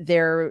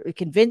 they're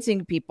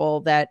convincing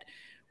people that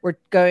we're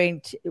going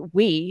to,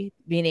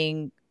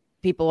 meaning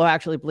people who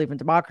actually believe in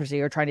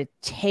democracy are trying to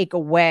take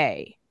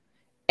away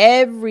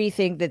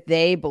everything that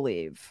they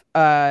believe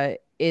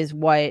is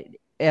what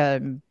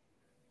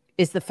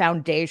is the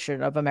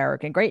foundation of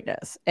American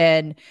greatness.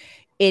 And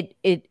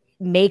it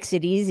makes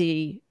it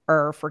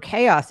easier for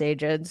chaos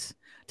agents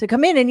to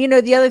come in. And,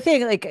 the other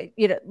thing, like,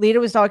 Lita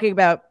was talking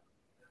about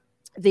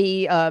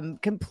the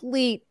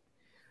complete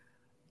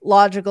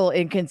logical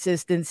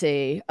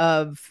inconsistency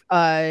of,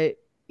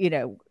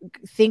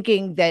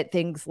 thinking that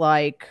things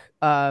like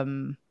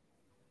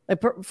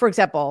for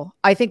example,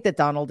 I think that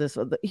Donald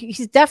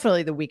he's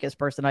definitely the weakest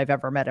person I've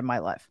ever met in my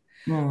life.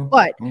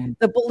 But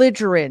the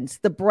belligerence,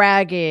 the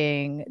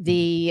bragging,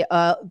 the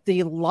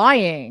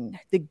lying,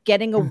 the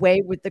getting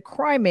away with the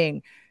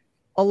criming,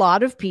 a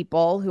lot of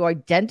people who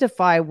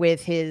identify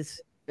with his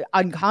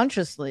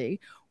unconsciously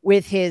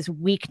with his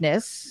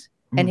weakness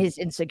and his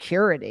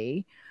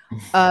insecurity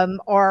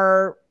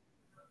are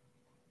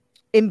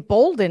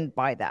emboldened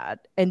by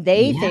that, and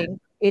they think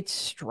it's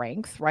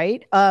strength,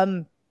 right?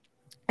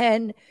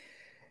 And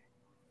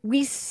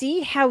we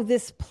see how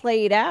this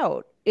played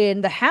out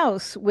in the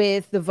House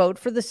with the vote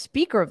for the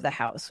Speaker of the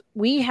House.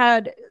 We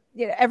had,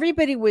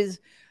 everybody was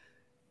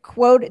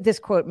this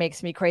quote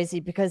makes me crazy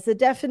because the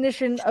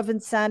definition of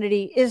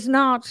insanity is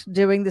not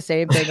doing the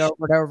same thing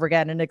over and over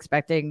again and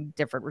expecting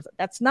different results.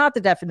 That's not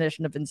the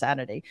definition of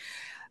insanity.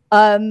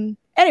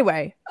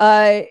 Anyway,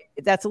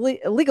 that's a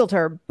legal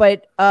term,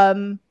 but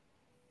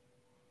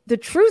the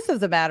truth of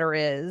the matter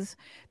is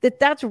that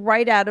that's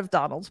right out of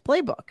Donald's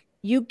playbook.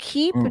 You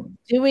keep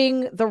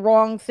doing the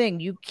wrong thing.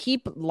 You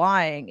keep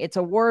lying. It's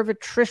a war of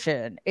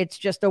attrition. It's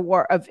just a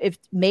war of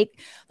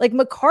like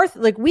McCarthy.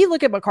 Like, we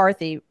look at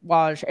McCarthy,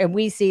 Waj, and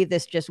we see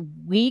this just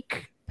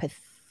weak,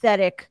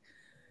 pathetic.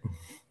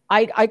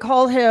 I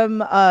call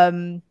him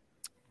an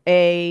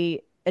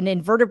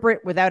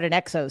invertebrate without an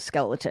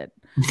exoskeleton.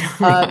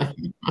 I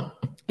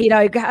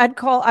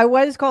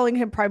was calling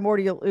him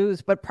primordial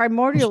ooze, but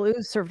primordial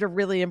ooze served a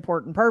really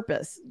important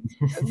purpose.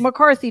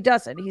 McCarthy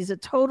doesn't. He's a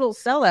total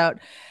sellout.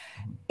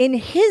 In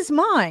his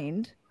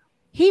mind,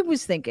 he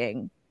was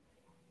thinking,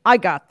 I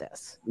got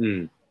this.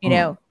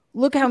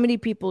 Look how many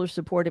people are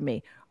supporting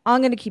me.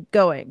 I'm going to keep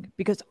going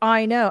because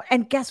I know.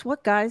 And guess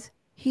what, guys?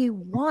 He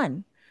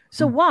won.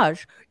 So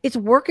Waj, it's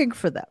working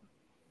for them.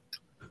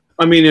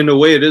 I mean, in a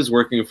way, it is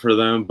working for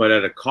them, but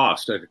at a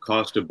cost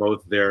of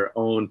both their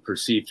own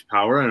perceived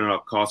power and at a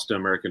cost to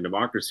American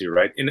democracy,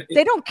 right?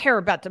 They don't care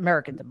about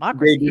American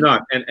democracy. They do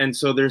not. And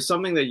so there's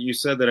something that you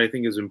said that I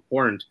think is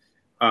important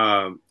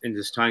in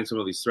just tying some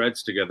of these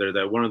threads together,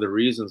 that one of the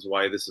reasons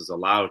why this is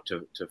allowed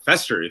to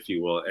fester, if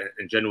you will,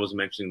 and Jen was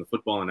mentioning the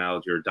football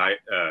analogy or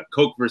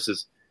Coke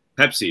versus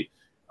Pepsi.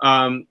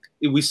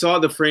 We saw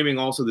the framing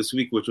also this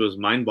week, which was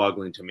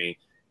mind-boggling to me,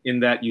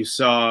 in that you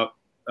saw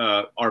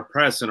our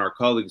press and our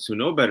colleagues who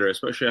know better,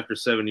 especially after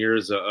 7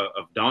 years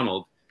of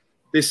Donald,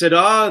 they said,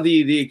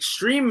 the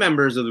extreme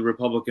members of the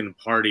Republican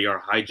Party are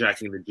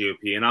hijacking the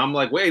GOP. And I'm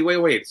like,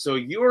 wait. So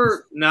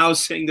you're now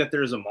saying that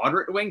there's a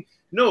moderate wing?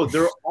 No,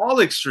 they're all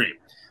extreme.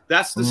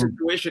 That's the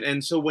situation.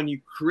 And so when you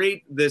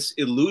create this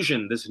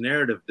illusion, this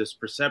narrative, this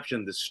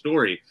perception, this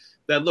story,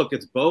 that, look,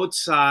 it's both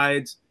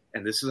sides,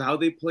 and this is how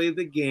they play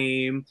the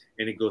game,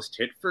 and it goes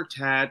tit for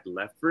tat,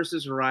 left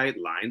versus right,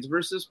 Lions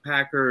versus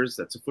Packers.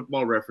 That's a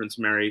football reference,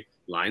 Mary.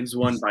 Lions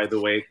won, by the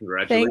way.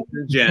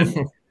 Congratulations,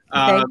 Jen.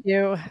 Thank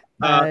you.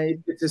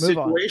 It's a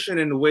situation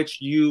in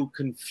which you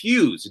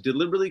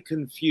deliberately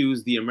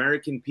confuse the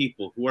American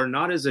people who are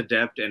not as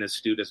adept and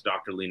astute as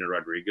Dr. Lina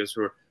Rodriguez,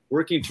 who are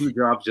working 2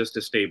 jobs just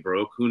to stay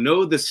broke, who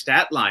know the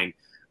stat line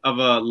of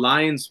a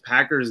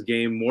Lions-Packers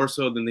game more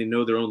so than they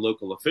know their own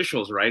local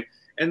officials, right?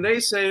 And they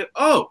say,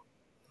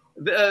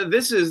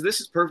 this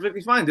is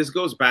perfectly fine. This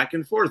goes back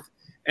and forth.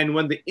 And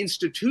when the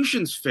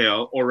institutions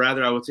fail, or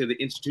rather I would say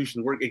the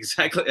institutions work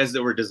exactly as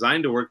they were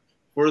designed to work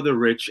for the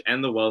rich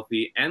and the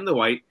wealthy and the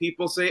white,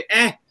 people say,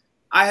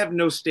 I have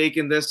no stake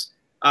in this.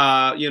 Who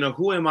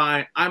am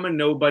I? I'm a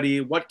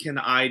nobody. What can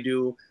I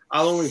do?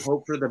 I'll only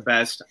hope for the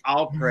best.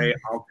 I'll pray.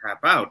 I'll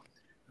tap out.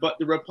 But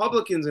the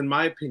Republicans, in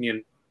my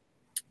opinion,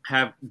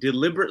 have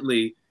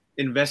deliberately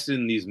invested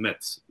in these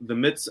myths, the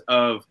myths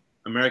of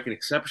American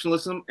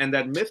exceptionalism, and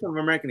that myth of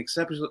American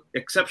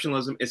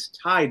exceptionalism is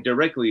tied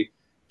directly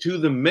to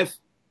the myth,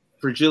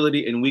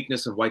 fragility, and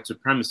weakness of white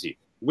supremacy,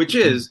 which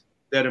is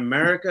that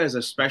America is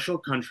a special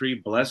country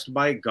blessed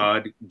by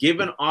God,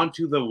 given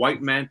onto the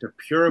white man to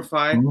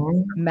purify,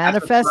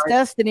 manifest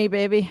destiny,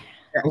 baby,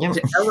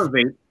 to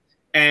elevate.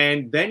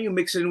 And then you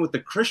mix it in with the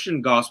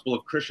Christian gospel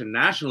of Christian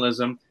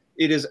nationalism.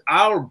 It is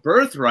our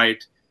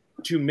birthright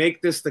to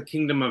make this the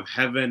kingdom of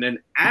heaven. And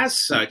as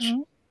such,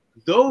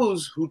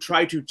 those who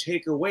try to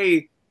take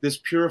away this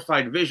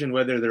purified vision,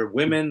 whether they're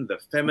women, the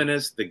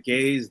feminists, the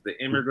gays, the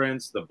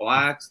immigrants, the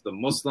blacks, the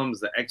Muslims,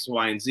 the X,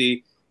 Y, and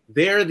Z,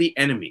 they're the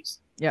enemies.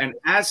 Yeah. And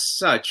as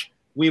such,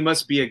 we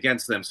must be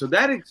against them. So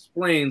that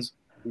explains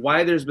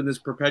why there's been this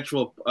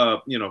perpetual,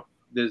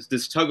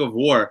 this tug of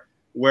war,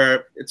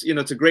 where it's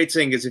a great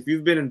saying is, if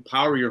you've been in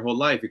power your whole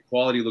life,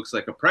 equality looks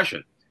like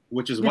oppression.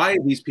 which is why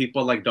these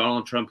people like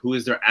Donald Trump, who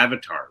is their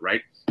avatar,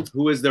 right?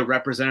 Who is the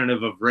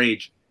representative of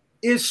rage,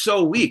 is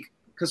so weak,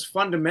 because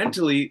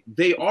fundamentally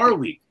they are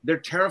weak. They're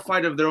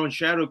terrified of their own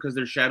shadow because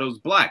their shadow's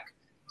black.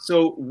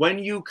 So when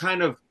you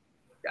kind of,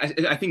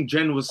 I think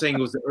Jen was saying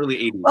it was the early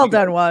 80s. Well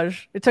done,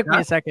 Waj. It took me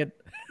a second.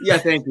 Yeah,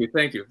 thank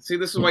you. See,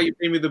 this is why you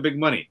pay me the big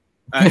money.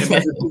 And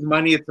this is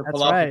money, it's a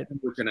falafel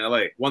sandwich in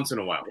LA once in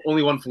a while.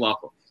 Only one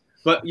falafel.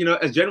 But,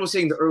 as Jen was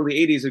saying, the early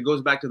 80s, it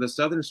goes back to the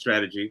Southern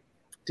strategy,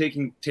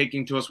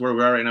 taking to us where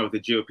we are right now with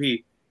the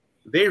GOP.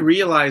 They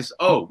realize,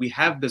 we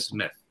have this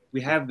myth.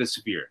 We have this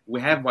fear.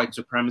 We have white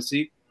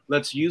supremacy.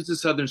 Let's use the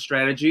Southern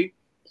strategy,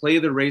 play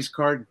the race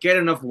card, get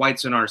enough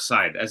whites on our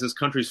side as this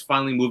country is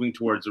finally moving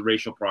towards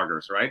racial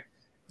progress, right?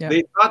 Yeah.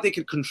 They thought they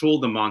could control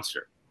the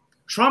monster.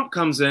 Trump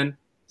comes in,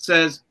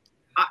 says,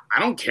 I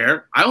don't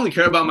care. I only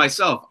care about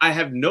myself. I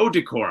have no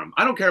decorum.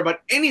 I don't care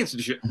about any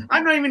institution.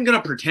 I'm not even going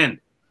to pretend.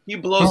 He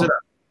blows it up.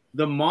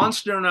 The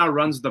monster now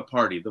runs the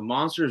party. The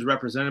monster is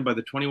represented by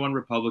the 21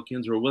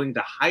 Republicans who are willing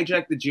to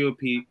hijack the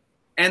GOP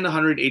and the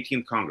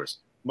 118th Congress.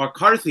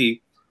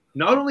 McCarthy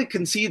not only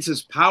concedes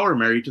his power,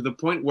 Mary, to the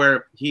point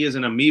where he is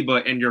an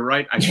amoeba, and you're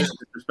right, I shouldn't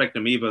disrespect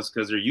amoebas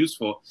because they're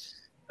useful.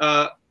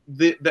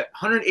 The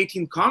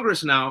 118th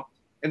Congress now,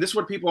 and this is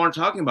what people aren't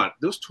talking about,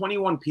 those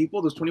 21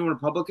 people, those 21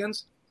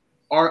 Republicans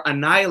are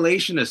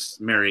annihilationists,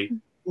 Mary,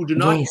 who do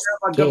not care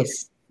about government.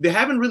 They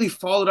haven't really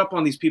followed up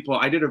on these people.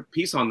 I did a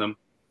piece on them.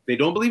 They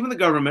don't believe in the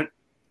government.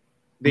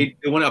 They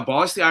want to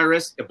abolish the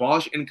IRS,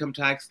 abolish income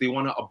tax. They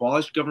want to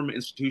abolish government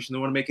institutions. They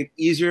want to make it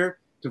easier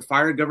to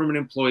fire government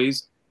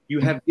employees. You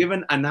have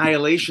given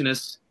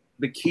annihilationists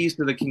the keys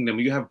to the kingdom.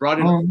 You have brought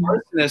in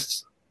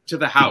arsonists to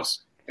the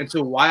House. And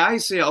so why I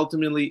say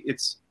ultimately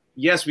it's,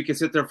 yes, we can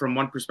sit there from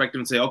one perspective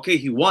and say, okay,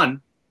 he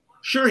won.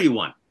 Sure, he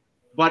won.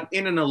 But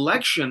in an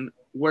election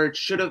where it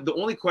should have, the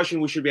only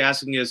question we should be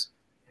asking is,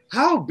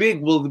 how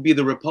big will be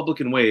the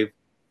Republican wave?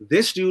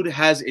 This dude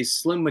has a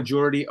slim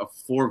majority of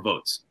 4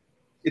 votes.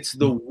 It's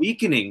the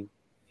weakening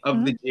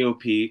of the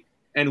GOP.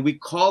 And we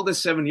called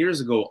this 7 years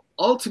ago.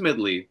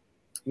 Ultimately,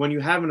 when you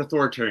have an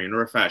authoritarian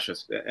or a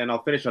fascist, and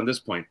I'll finish on this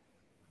point,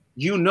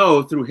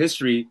 through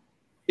history,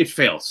 it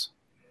fails.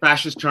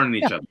 Fascists turn on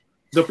each other.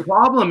 The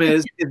problem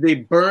is they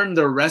burn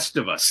the rest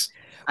of us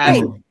as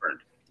it's burned.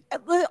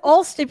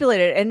 All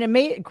stipulated, and it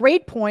made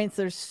great points.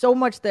 There's so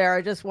much there.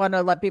 I just want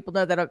to let people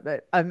know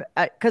that I'm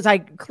because I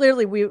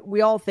clearly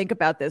we all think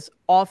about this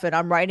often.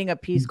 I'm writing a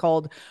piece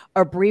called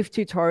 "A Brief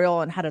Tutorial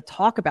on How to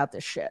Talk About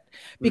This Shit,"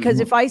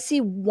 because if I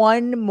see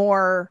one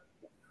more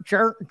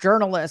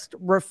journalist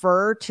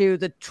refer to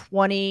the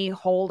 20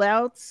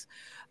 holdouts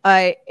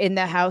in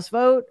the House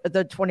vote,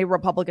 the 20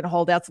 Republican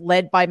holdouts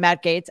led by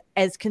Matt Gaetz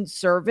as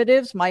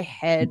conservatives, my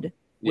head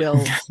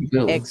will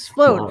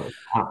explode.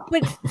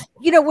 But,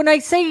 when I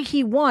say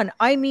he won,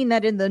 I mean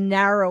that in the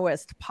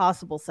narrowest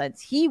possible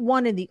sense. He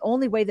won in the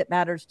only way that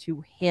matters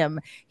to him.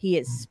 He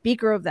is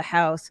Speaker of the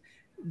House.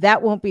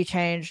 That won't be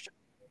changed.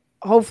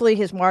 Hopefully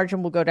his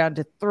margin will go down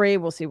to 3.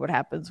 We'll see what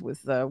happens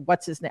with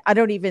what's his name. I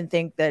don't even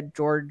think that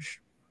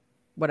George,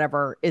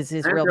 whatever is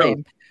his real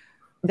name.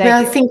 But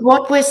I think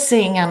what we're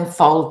seeing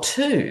unfold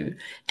too,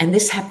 and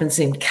this happens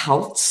in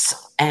cults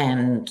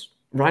and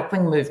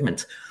right-wing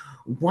movements,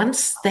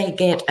 once they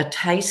get a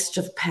taste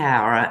of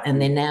power and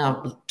they're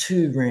now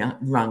 2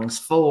 rungs,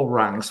 4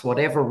 rungs,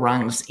 whatever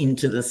rungs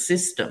into the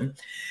system,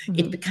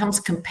 it becomes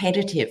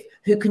competitive.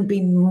 Who can be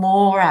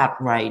more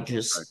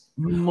outrageous,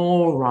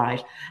 more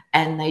right,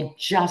 and they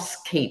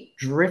just keep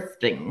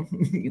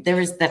drifting.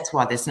 That's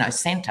why there's no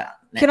center.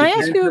 Can I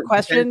ask you a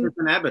question? DeSantis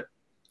and Abbott.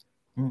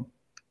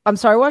 I'm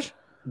sorry, what?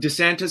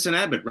 DeSantis and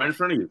Abbott right in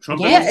front of you. Trump.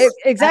 Yeah,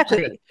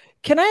 exactly.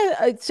 Can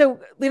I? So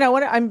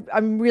what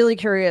I'm really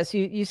curious.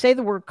 You say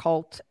the word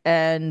cult,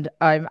 and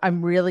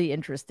I'm really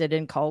interested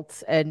in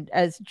cults. And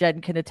as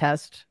Jen can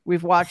attest,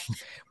 we've watched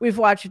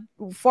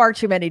far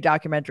too many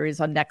documentaries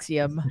on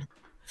NXIVM.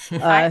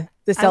 I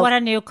want a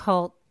new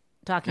cult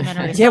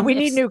documentary. Yeah, we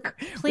need new.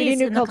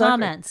 Please, in the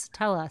comments,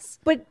 tell us.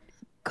 But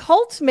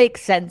cults make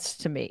sense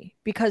to me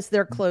because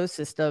they're closed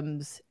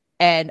systems,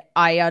 and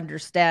I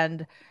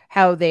understand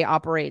how they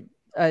operate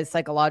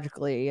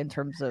psychologically in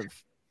terms of.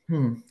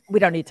 We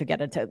don't need to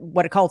get into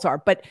what cults are,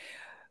 but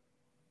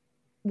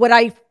what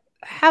I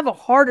have a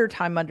harder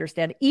time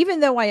understanding, even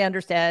though I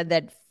understand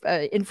that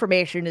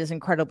information is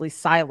incredibly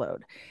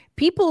siloed,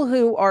 people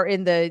who are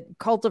in the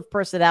cult of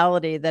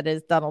personality that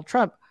is Donald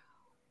Trump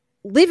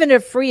live in a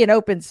free and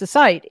open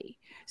society.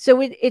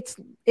 So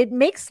it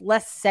makes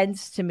less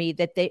sense to me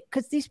that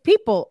because these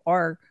people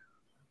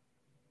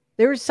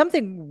there is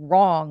something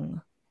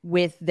wrong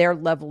with their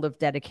level of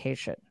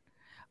dedication.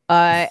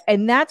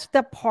 And that's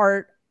the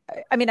part.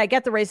 I mean, I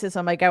get the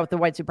racism, I get with the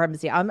white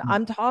supremacy.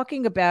 I'm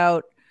talking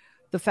about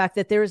the fact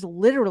that there is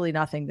literally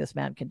nothing this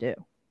man can do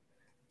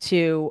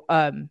to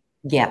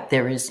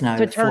there is no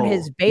to turn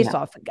his base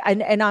off.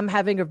 And I'm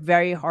having a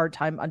very hard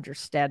time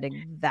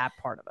understanding that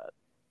part of it.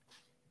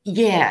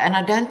 Yeah, and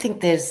I don't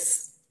think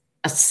there's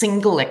a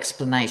single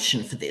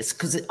explanation for this,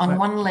 because on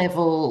one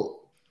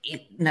level,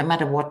 no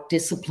matter what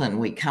discipline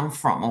we come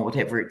from or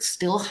whatever, it's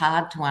still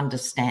hard to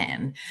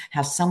understand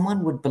how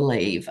someone would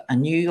believe a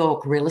New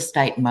York real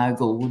estate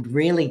mogul would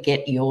really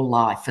get your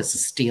life as a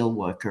steel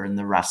worker in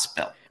the Rust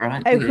Belt,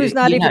 right? Who's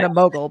not even a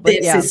mogul, but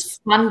there's this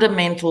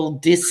fundamental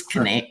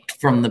disconnect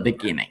from the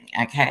beginning,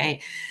 okay?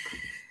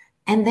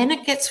 And then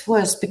it gets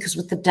worse because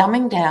with the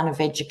dumbing down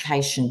of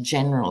education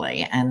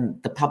generally,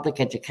 and the public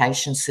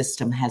education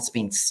system has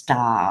been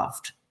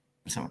starved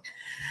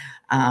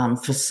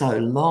for so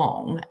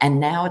long, and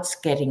now it's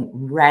getting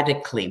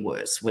radically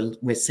worse.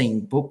 We're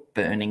seeing book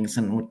burnings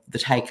and the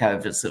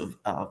takeovers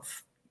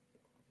of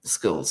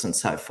schools and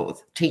so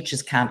forth.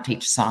 Teachers can't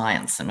teach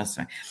science.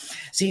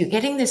 So you're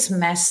getting this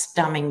mass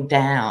dumbing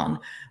down,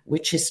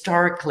 which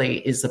historically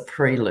is a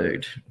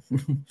prelude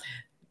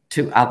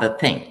to other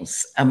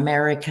things.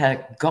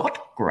 America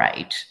got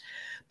great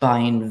by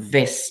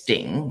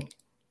investing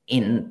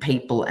in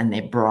people and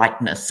their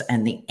brightness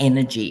and the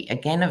energy,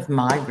 again, of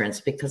migrants,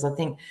 because I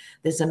think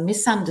there's a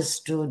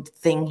misunderstood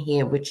thing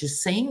here, which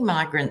is seeing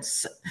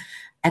migrants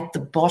at the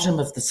bottom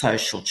of the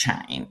social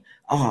chain.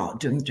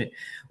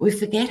 We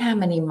forget how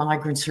many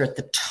migrants are at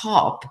the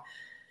top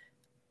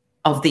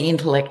of the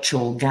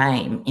intellectual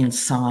game in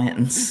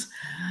science.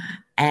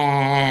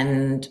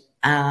 And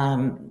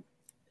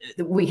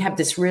we have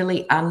this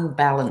really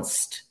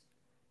unbalanced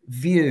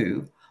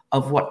view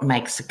of what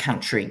makes a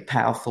country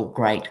powerful,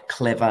 great,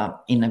 clever,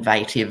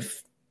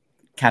 innovative,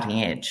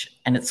 cutting edge.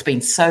 And it's been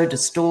so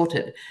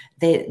distorted.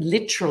 They're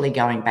literally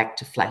going back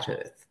to flat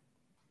earth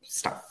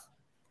stuff.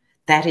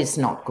 That is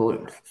not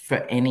good for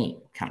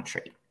any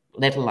country,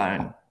 let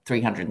alone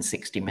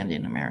 360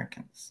 million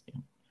Americans.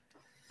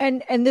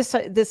 And this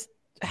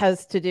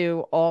has to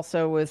do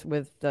also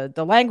with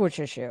the language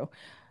issue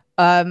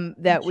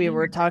that we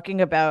were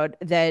talking about,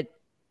 that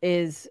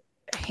is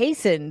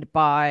hastened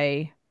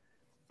by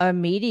a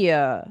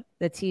media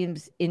that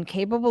seems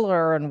incapable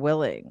or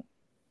unwilling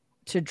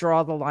to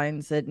draw the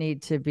lines that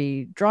need to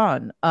be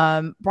drawn.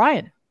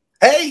 Brian.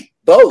 Hey,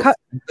 both.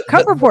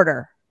 Cub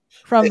reporter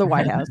from the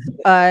White House.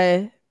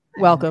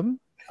 Welcome.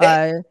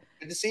 Hey,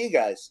 good to see you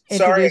guys.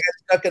 Sorry, I got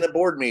stuck in a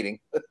board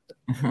meeting.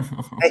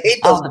 I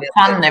hate those. The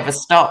fun never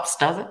stops,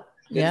 does it?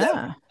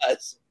 Yeah.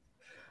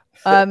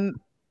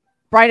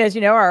 Brian, as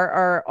you know,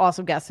 our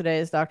awesome guest today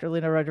is Dr.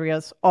 Lina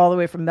Rodriguez, all the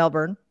way from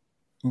Melbourne.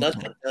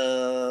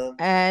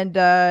 And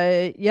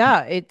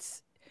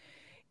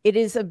it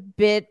is a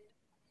bit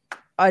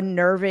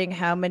unnerving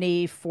how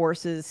many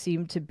forces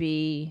seem to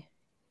be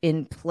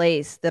in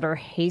place that are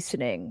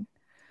hastening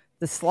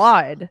the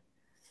slide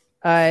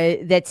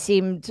that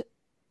seemed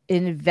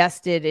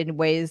invested in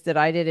ways that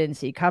I didn't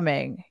see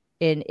coming,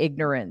 in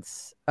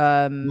ignorance,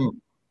 and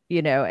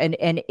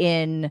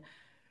in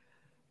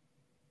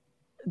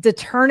the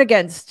turn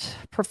against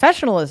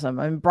professionalism.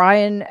 And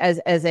Brian, as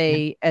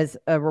a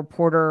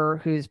reporter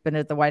who's been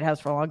at the White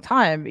House for a long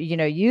time,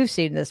 you've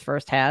seen this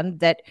firsthand,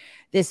 that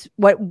this,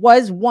 what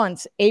was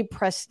once a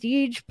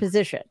prestige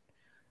position,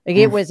 like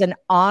it was an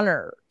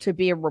honor to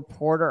be a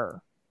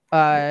reporter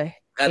at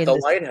the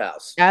White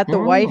House. At the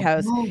White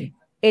House,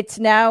 it's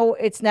now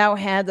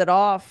handed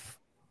off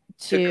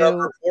to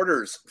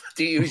reporters,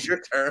 to use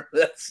your term.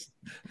 That's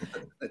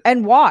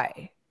and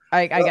why?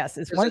 I guess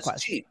it's one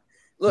question. Cheap.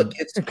 Look,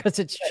 it's because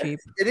it's cheap.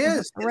 It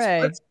is.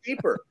 It's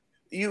cheaper.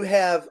 You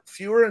have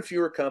fewer and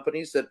fewer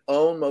companies that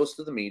own most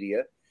of the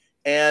media,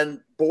 and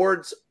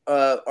boards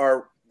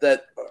are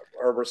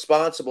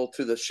responsible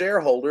to the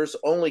shareholders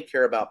only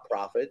care about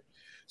profit.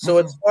 So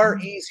it's far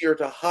easier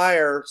to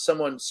hire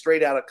someone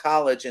straight out of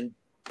college and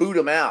boot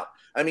them out.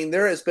 I mean,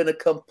 there has been a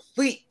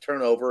complete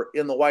turnover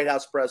in the White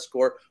House press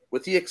corps,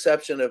 with the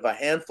exception of a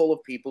handful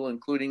of people,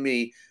 including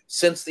me,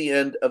 since the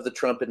end of the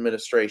Trump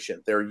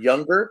administration. They're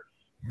younger.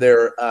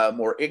 They're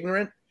more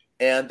ignorant,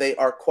 and they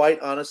are quite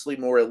honestly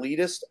more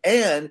elitist,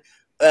 and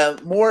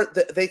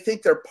they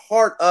think they're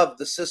part of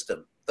the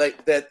system,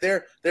 that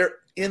they're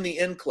in the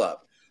in club.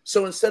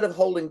 So instead of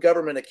holding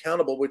government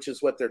accountable, which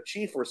is what their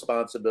chief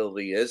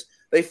responsibility is,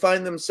 they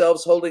find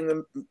themselves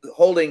holding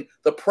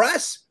the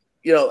press,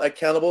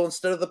 accountable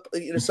instead of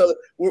the. So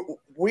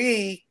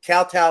we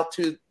kowtow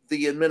to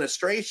the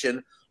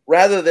administration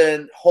rather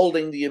than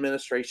holding the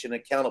administration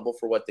accountable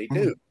for what they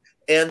do.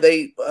 And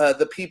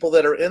the people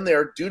that are in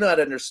there do not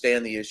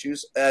understand the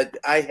issues.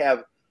 I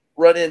have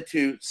run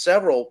into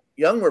several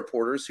young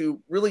reporters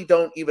who really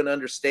don't even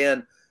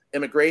understand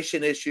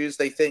immigration issues.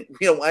 They think,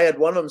 I had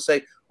one of them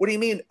say, "What do you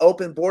mean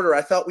open border?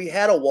 I thought we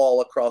had a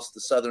wall across the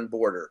southern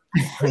border."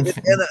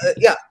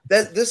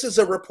 This is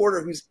a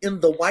reporter who's in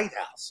the White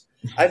House.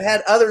 I've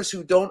had others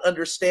who don't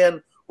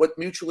understand what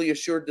mutually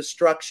assured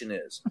destruction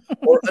is,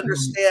 or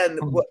understand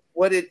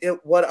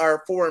what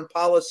our foreign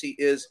policy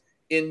is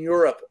in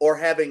Europe, or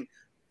having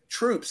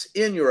troops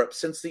in Europe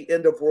since the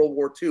end of World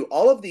War II.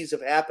 All of these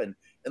have happened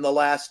in the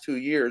last 2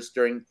 years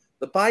during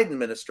the Biden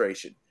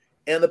administration.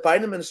 And the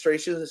Biden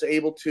administration is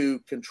able to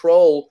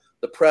control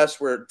the press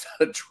where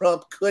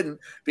Trump couldn't,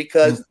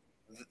 because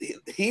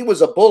he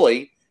was a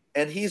bully,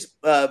 and he's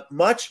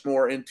much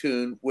more in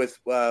tune with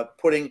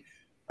putting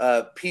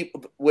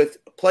people with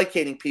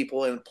placating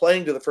people and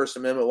playing to the First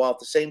Amendment, while at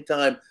the same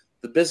time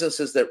the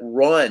businesses that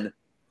run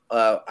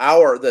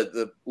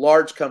the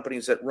large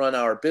companies that run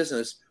our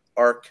business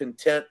are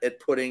content at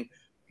putting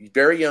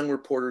very young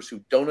reporters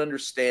who don't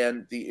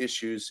understand the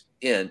issues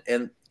in.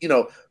 And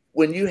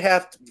when you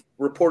have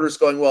reporters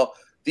going, well,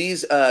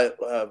 these I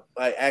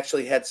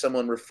actually had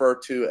someone refer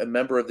to a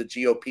member of the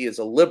GOP as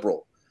a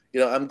liberal.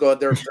 I'm going,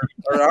 there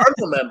are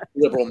no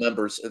liberal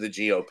members of the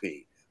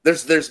GOP.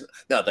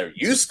 Now there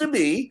used to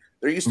be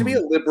a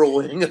liberal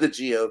wing of the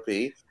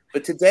GOP,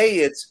 but today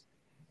it's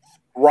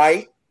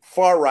right,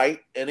 far right,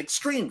 and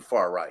extreme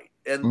far right.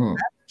 And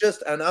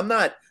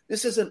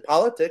this isn't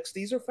politics,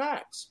 these are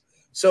facts.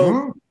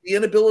 So the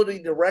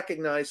inability to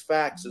recognize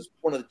facts is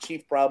one of the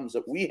chief problems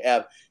that we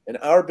have in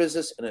our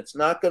business, and it's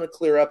not going to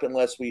clear up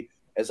unless we,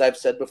 as I've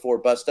said before,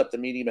 bust up the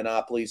media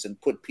monopolies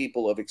and put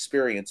people of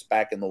experience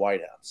back in the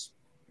White House.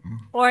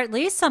 Or at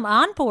least some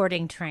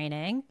onboarding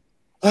training.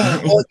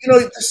 Well,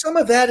 some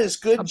of that is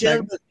good,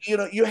 Jen, but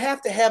you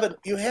have to have it.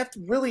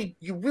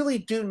 You really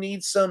do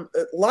need some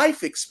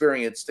life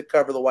experience to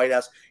cover the White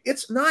House.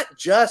 It's not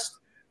just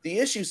the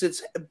issues;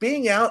 it's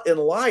being out in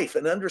life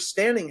and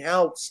understanding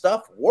how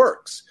stuff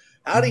works.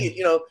 How do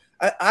you,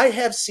 I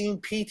have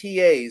seen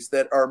PTAs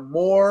that are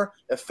more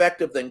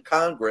effective than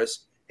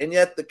Congress, and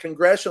yet the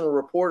congressional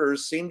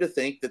reporters seem to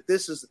think that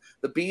this is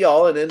the be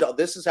all and end all.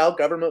 This is how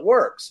government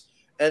works,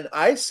 and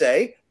I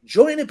say,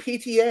 join a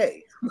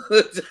PTA.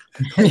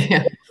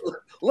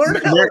 Learn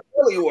how it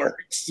really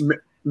works.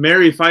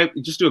 Mary, if I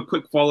just do a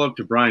quick follow-up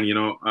to Brian,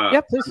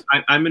 please.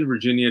 I'm in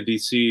Virginia,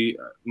 D.C.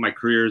 My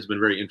career has been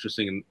very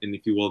interesting in,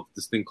 if you will,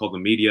 this thing called the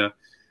media.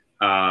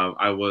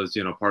 I was,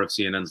 part of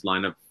CNN's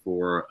lineup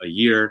for a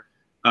year.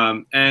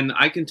 And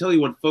I can tell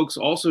you what folks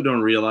also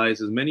don't realize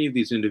is many of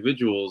these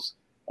individuals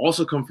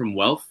also come from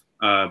wealth.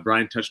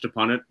 Brian touched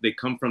upon it. They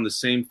come from the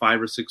same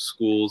 5 or 6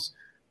 schools.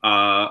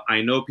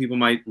 I know people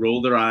might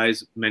roll their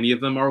eyes. Many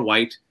of them are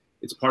white.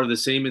 It's part of the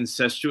same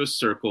incestuous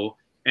circle.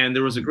 And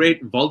there was a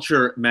great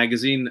Vulture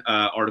magazine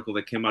article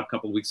that came out a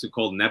couple of weeks ago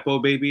called Nepo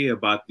Baby,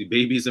 about the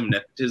babies of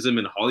nepotism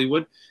in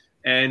Hollywood.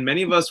 And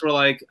many of us were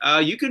like,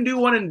 you can do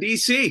one in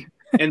D.C.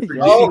 and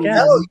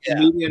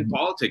media and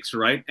politics,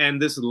 right?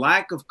 And this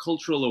lack of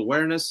cultural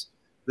awareness,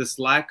 this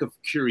lack of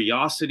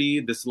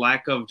curiosity, this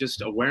lack of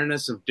just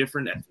awareness of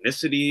different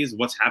ethnicities,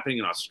 what's happening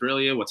in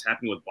Australia, what's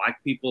happening with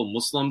Black people,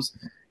 Muslims.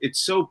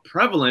 It's so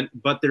prevalent,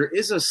 but there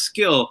is a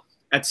skill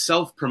at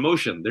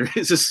self-promotion. There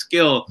is a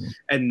skill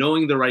at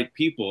knowing the right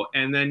people.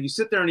 And then you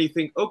sit there and you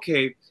think,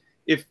 okay,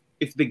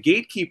 if the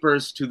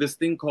gatekeepers to this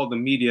thing called the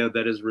media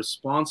that is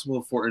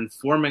responsible for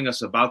informing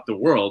us about the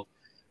world,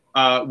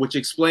 which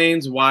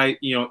explains why,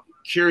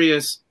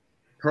 curious,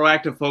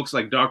 proactive folks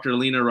like Dr.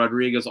 Lena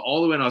Rodriguez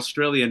all the way in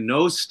Australia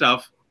know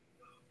stuff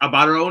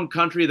about our own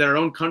country that our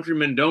own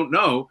countrymen don't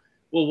know.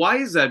 Well, why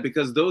is that?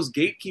 Because those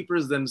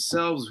gatekeepers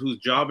themselves, whose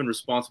job and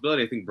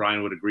responsibility, I think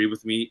Brian would agree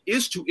with me,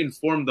 is to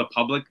inform the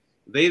public.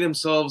 They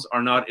themselves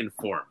are not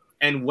informed.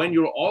 And when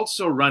you're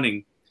also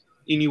running,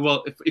 if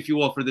you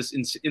will, for this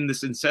in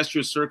this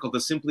incestuous circle to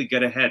simply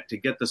get ahead, to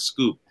get the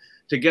scoop,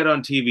 to get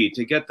on TV,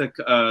 to get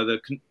the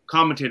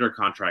commentator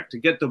contract, to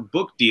get the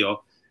book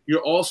deal,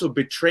 you're also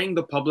betraying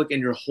the public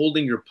and you're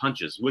holding your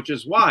punches, which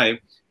is why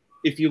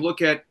if you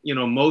look at,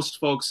 most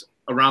folks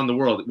around the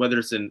world, whether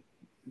it's in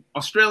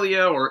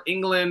Australia or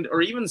England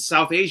or even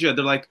South Asia,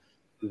 they're like,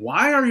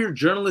 why are your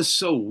journalists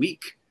so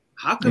weak?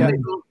 How come they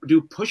don't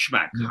do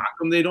pushback? How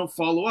come they don't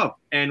follow up?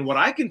 And what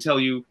I can tell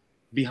you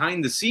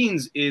behind the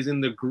scenes is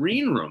in the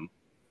green room,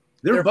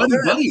 they're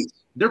buddies.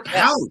 They're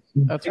pals.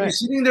 Yes. You're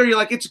sitting there, you're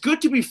like, it's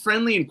good to be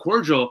friendly and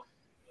cordial,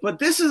 but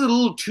this is a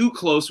little too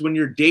close when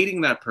you're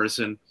dating that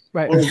person,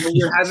 right? Or when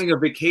you're having a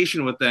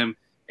vacation with them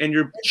and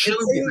you're chilling.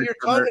 You're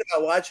talking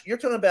about, you're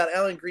talking about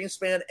Alan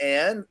Greenspan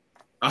and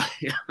I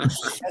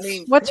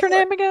mean, what's her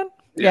name again?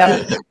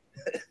 Yeah.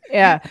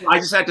 Yeah. I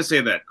just had to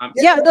say that.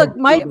 Look,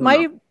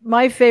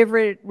 my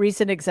favorite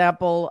recent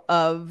example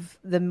of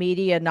the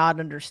media not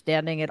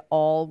understanding at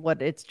all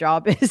what its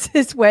job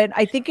is when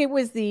I think it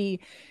was the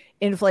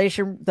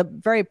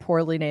very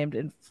poorly named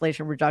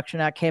Inflation Reduction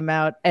Act came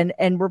out,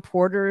 and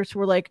reporters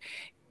were like,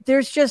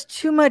 there's just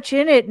too much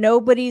in it.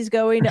 Nobody's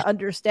going to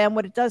understand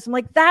what it does. I'm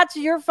like, that's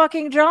your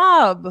fucking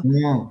job.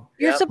 Yeah.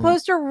 You're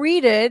supposed to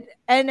read it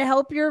and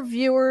help your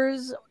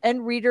viewers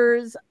and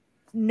readers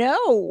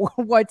know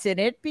what's in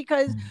it,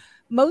 because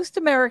most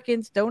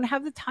Americans don't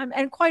have the time,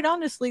 and quite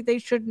honestly, they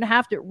shouldn't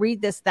have to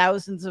read this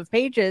thousands of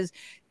pages.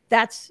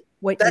 That's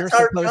what you're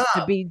supposed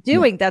to be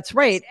doing. That's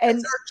right.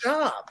 That's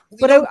our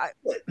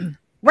job.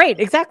 Right,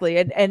 exactly.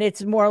 And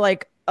it's more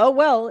like, oh,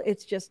 well,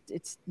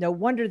 it's no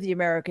wonder the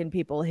American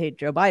people hate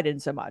Joe Biden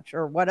so much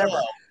or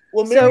whatever.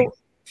 Well, Mary,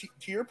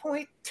 to your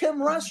point, Tim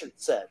Russert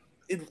said,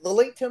 the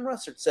late Tim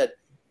Russert said,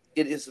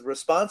 it is the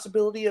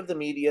responsibility of the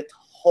media to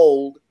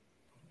hold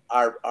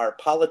our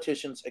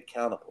politicians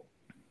accountable.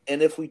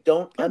 And if we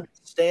don't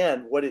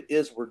understand what it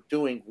is we're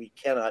doing, we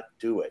cannot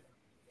do it.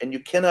 And you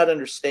cannot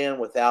understand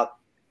without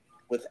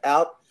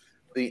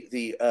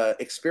the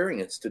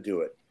experience to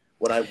do it.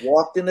 When I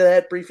walked into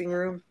that briefing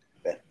room,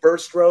 That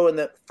first row, and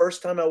that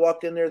first time I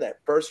walked in there, that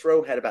first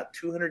row had about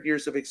 200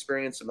 years of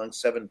experience among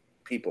 7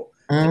 people.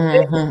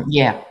 Mm-hmm.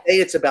 Yeah.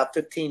 Today it's about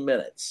 15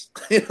 minutes.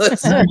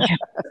 I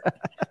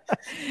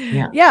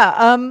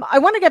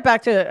want to get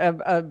back to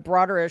a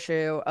broader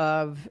issue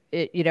of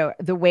it,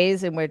 the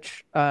ways in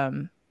which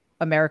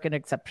American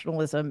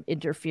exceptionalism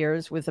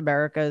interferes with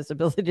America's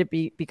ability to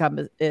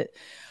become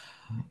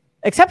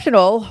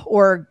exceptional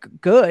or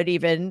good,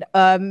 even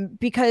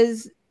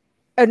because.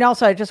 And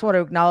also, I just want to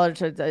acknowledge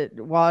that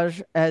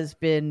Waj has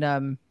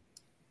been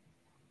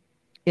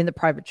in the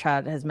private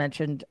chat, has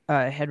mentioned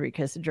Henry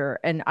Kissinger.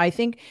 And I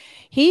think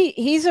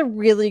he's a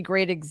really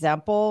great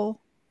example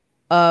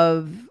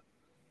of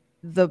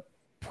the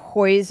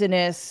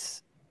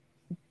poisonous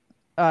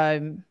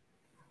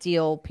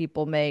deal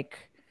people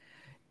make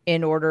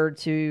in order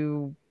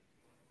to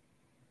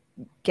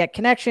get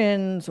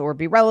connections or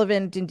be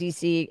relevant in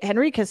DC.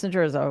 Henry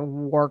Kissinger is a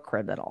war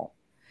criminal.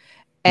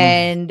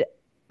 And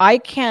I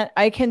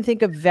can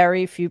think of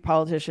very few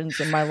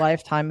politicians in my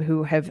lifetime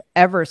who have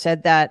ever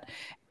said that,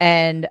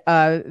 and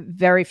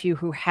very few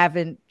who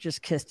haven't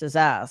just kissed his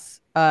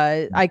ass.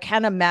 I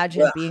can't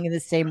imagine being in the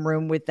same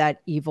room with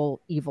that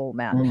evil, evil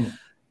man.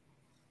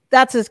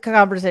 That's a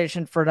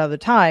conversation for another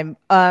time.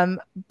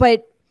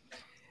 But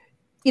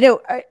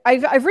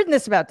I've written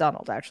this about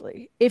Donald,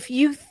 actually. If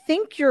you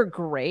think you're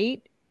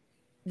great,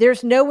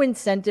 there's no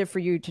incentive for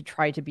you to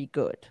try to be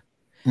good.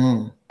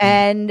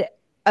 And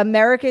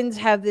Americans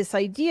have this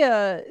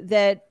idea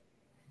that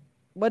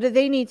what do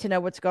they need to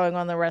know what's going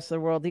on in the rest of the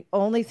world? The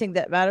only thing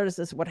that matters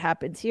is what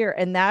happens here.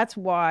 And that's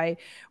why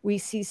we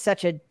see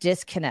such a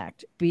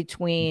disconnect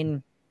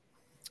between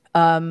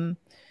the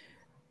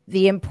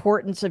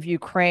importance of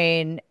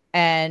Ukraine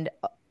and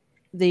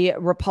the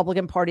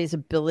Republican Party's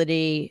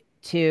ability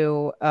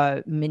to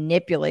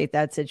manipulate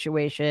that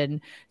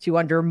situation to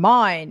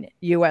undermine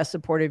U.S.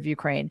 support of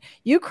Ukraine.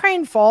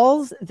 Ukraine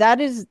falls. That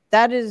is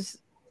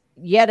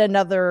yet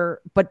another,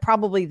 but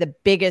probably the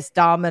biggest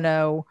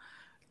domino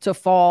to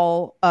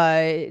fall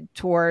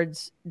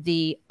towards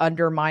the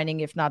undermining,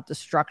 if not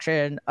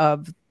destruction,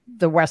 of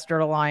the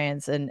Western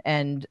alliance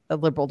and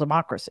liberal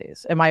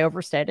democracies. Am I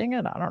overstating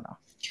it? I don't know.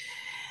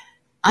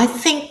 I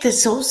think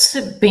there's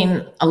also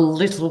been a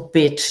little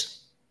bit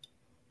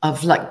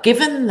of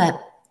given that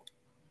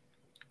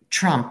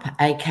Trump,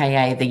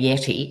 aka the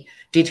Yeti,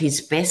 did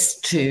his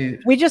best to...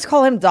 We just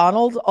call him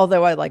Donald,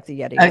 although I like the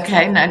Yeti.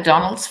 Okay, no,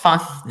 Donald's fine.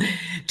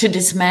 To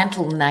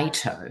dismantle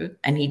NATO,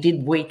 and he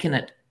did weaken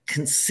it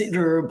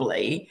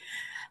considerably.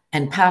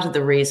 And part of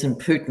the reason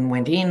Putin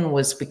went in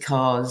was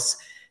because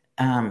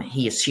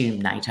he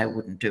assumed NATO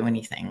wouldn't do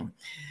anything.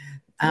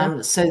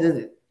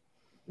 So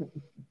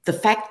the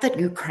fact that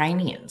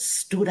Ukrainians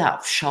stood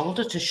up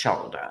shoulder to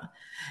shoulder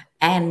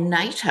and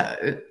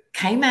NATO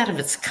came out of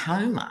its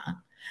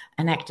coma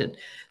and acted.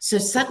 So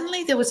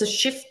suddenly there was a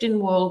shift in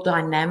world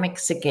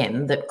dynamics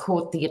again that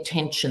caught the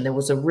attention. There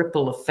was a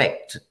ripple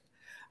effect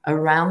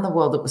around the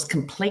world that was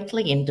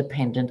completely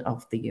independent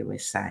of the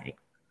USA.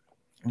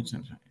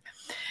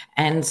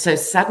 And so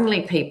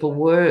suddenly people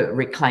were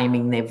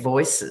reclaiming their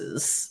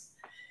voices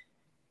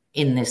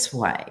in this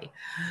way.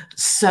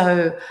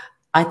 So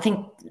I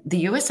think the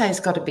USA has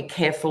got to be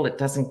careful it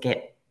doesn't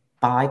get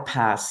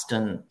bypassed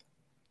and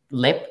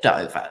leapt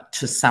over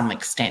to some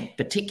extent,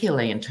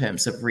 particularly in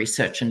terms of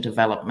research and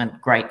development,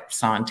 great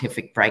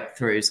scientific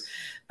breakthroughs,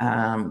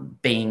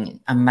 being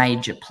a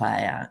major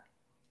player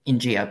in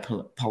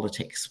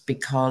geopolitics,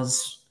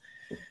 because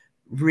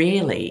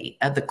really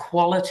the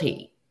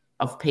quality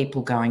of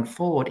people going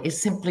forward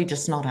is simply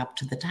just not up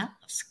to the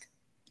task.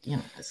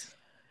 And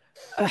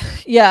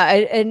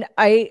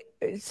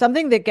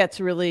something that gets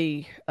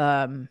really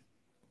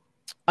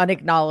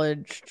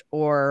unacknowledged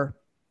or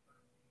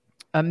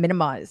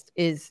minimized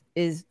is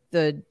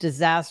the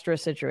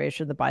disastrous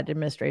situation the Biden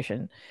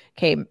administration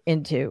came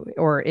into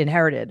or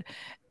inherited,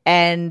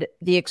 and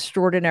the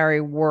extraordinary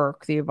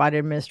work the Biden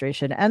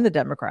administration and the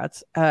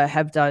Democrats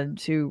have done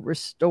to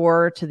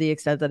restore, to the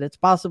extent that it's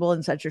possible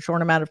in such a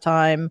short amount of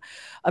time,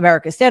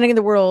 America's standing in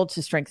the world,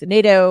 to strengthen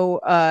NATO,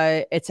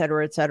 et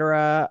cetera, et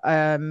cetera.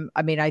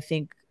 I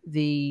think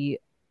the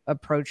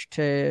approach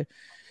to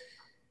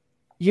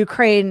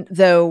Ukraine,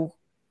 though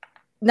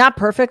not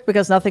perfect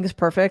because nothing's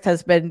perfect,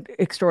 has been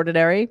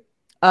extraordinary.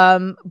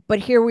 But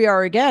here we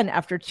are again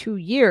after 2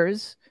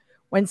 years,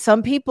 when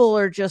some people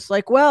are just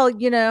like, well,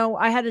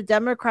 I had a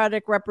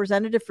Democratic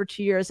representative for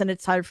 2 years and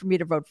it's time for me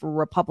to vote for a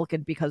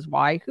Republican because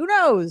why? Who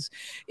knows?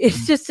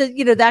 It's just,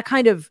 that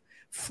kind of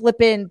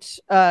flippant,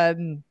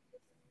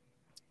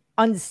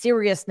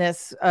 unserious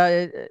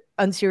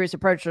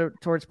approach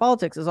towards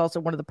politics is also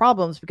one of the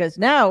problems, because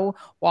now,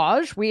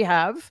 Waj, we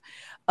have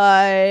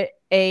a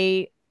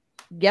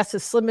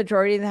slim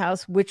majority in the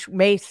House, which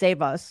may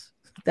save us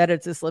that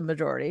it's a slim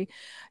majority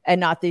and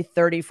not the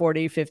 30,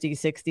 40, 50,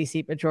 60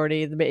 seat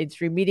majority the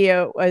mainstream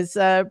media was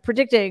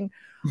predicting.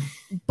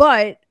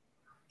 But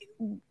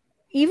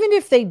even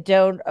if they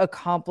don't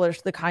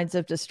accomplish the kinds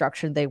of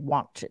destruction they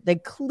want to, they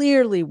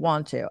clearly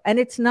want to. And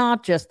it's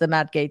not just the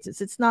Matt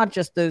Gaetz. It's not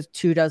just those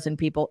 24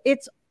 people.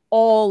 It's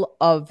all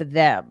of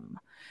them.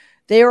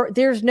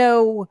 There's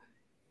no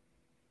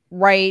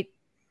right,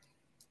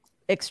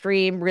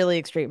 extreme, really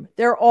extreme.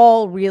 They're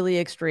all really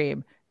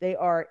extreme. They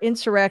are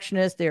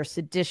insurrectionists, they are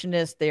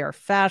seditionists, they are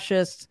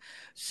fascists.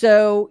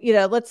 So,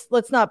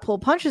 let's not pull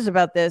punches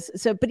about this.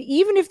 So, but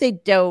even if they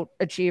don't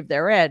achieve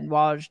their end,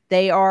 Waj,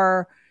 they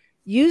are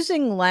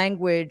using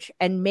language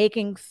and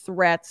making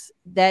threats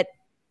that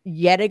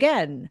yet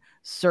again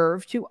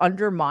serve to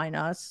undermine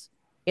us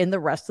in the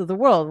rest of the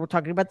world. We're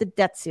talking about the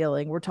debt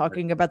ceiling, we're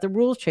talking about the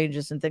rules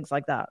changes and things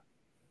like that.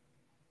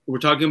 We're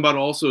talking about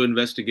also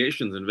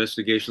investigations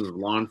of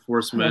law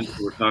enforcement.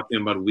 We're talking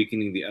about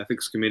weakening the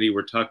ethics committee.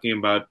 We're talking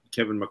about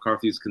Kevin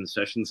McCarthy's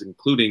concessions,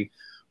 including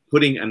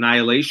putting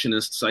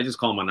annihilationists, I just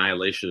call them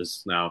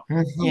annihilationists now,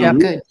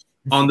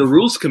 on the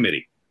rules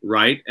committee,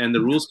 right? And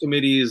the rules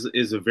committee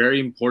is a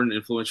very important,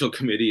 influential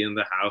committee in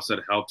the House that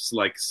helps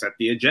set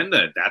the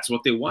agenda. That's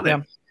what they wanted.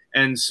 Yeah.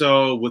 And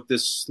so with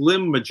this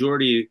slim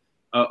majority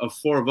of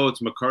 4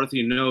 votes,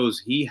 McCarthy knows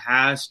he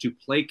has to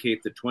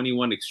placate the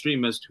 21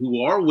 extremists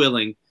who are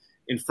willing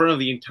in front of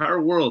the entire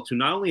world to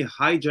not only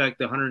hijack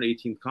the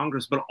 118th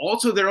Congress, but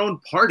also their own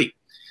party.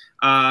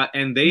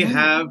 And they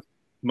have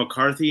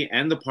McCarthy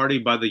and the party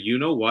by the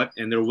you-know-what,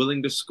 and they're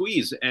willing to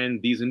squeeze.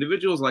 And these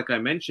individuals, like I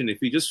mentioned,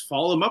 if you just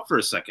follow them up for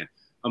a second,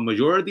 a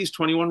majority of these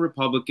 21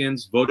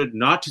 Republicans voted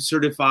not to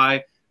certify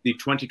the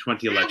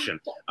 2020 election.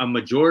 A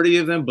majority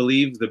of them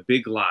believe the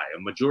big lie.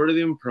 A majority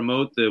of them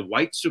promote the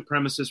white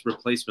supremacist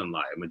replacement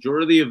lie. A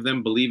majority of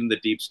them believe in the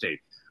deep state.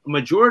 A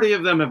majority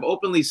of them have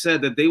openly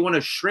said that they want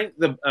to shrink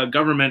the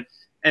government.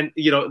 And,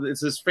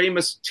 it's this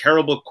famous,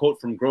 terrible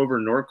quote from Grover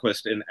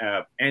Norquist in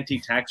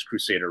Anti-Tax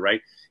Crusader,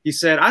 right? He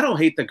said, "I don't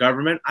hate the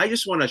government. I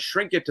just want to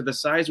shrink it to the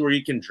size where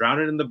you can drown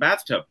it in the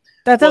bathtub."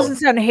 That doesn't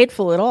sound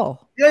hateful at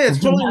all. Yeah, it's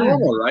totally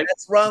normal, right?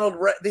 That's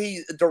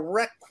the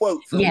direct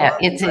quote from Ronald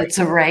it's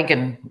a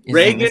Reagan.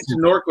 Reagan to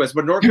Norquist,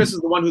 but Norquist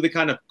is the one who they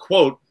kind of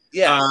quote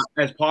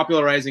as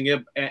popularizing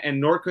it.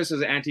 And Norquist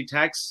is an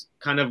anti-tax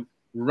kind of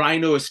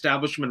rhino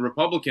establishment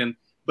Republican.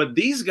 But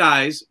these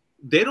guys,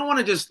 they don't want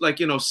to just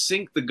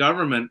sink the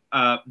government.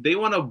 They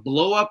want to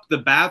blow up the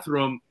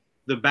bathroom,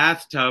 the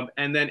bathtub,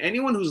 and then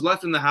anyone who's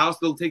left in the house,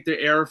 they'll take their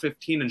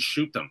AR-15 and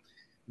shoot them.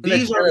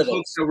 These are the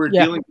folks that we're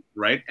dealing with,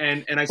 right?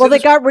 And I they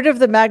got rid of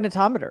the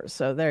magnetometers,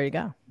 so there you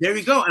go. There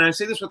you go. And I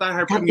say this without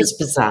hyperbole. That was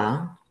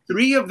bizarre.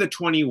 3 of the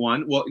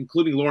 21, well,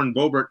 including Lauren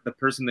Boebert, the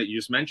person that you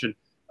just mentioned,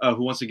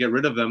 who wants to get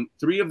rid of them,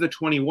 3 of the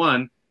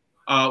 21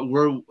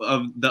 were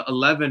of the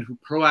 11 who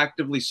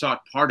proactively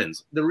sought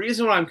pardons. The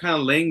reason why I'm kind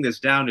of laying this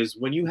down is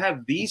when you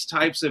have these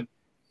types of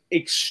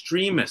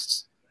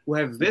extremists who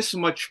have this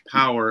much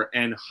power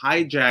and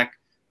hijack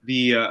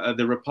the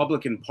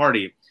Republican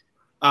Party,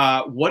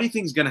 what do you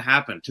think is going to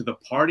happen to the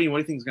party, and what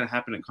do you think is going to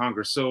happen in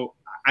Congress? So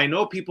I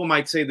know people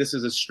might say this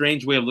is a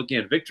strange way of looking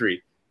at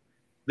victory.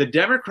 The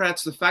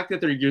Democrats, the fact that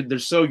they're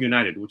so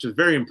united, which is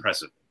very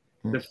impressive.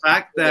 The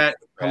fact that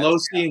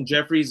Pelosi and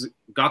Jeffries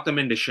got them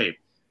into shape.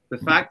 The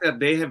fact that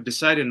they have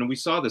decided, and we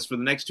saw this for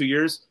the next 2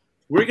 years,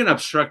 we're going to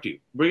obstruct you.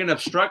 We're going to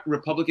obstruct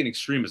Republican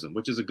extremism,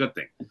 which is a good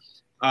thing.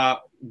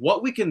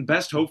 What we can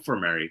best hope for,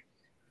 Mary,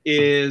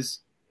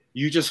 is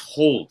you just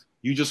hold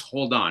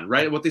on,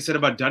 right? What they said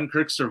about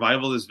Dunkirk's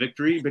survival is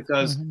victory,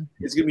 because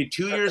it's going to be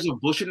 2 years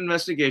of bullshit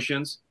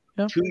investigations,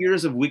 2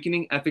 years of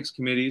weakening ethics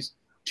committees,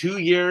 2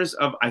 years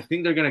of, I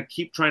think they're going to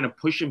keep trying to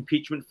push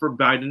impeachment for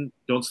Biden.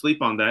 Don't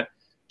sleep on that.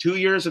 2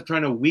 years of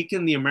trying to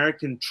weaken the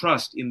American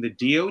trust in the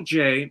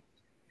DOJ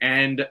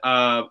and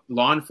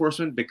law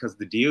enforcement, because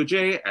the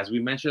DOJ, as we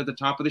mentioned at the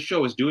top of the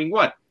show, is doing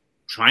what?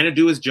 Trying to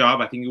do his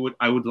job. I think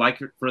I would like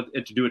for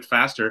it to do it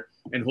faster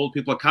and hold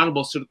people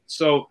accountable,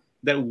 so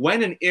that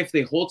when and if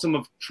they hold some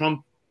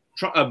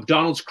of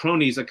Donald's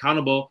cronies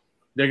accountable,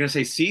 they're going to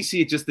say,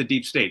 see, it's just the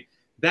deep state.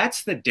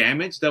 That's the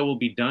damage that will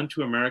be done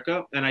to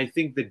America. And I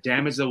think the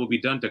damage that will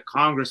be done to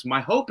Congress,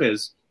 my hope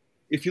is,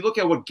 if you look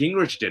at what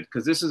Gingrich did,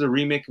 because this is a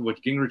remake of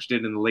what Gingrich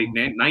did in the late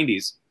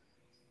 90s,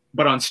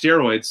 but on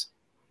steroids,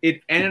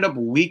 it ended up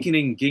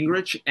weakening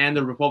Gingrich and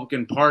the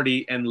Republican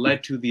Party and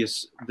led to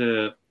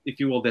the if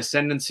you will, the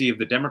ascendancy of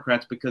the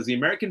Democrats, because the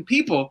American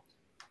people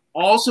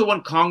also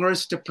want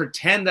Congress to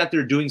pretend that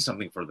they're doing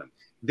something for them.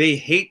 They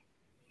hate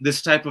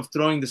this type of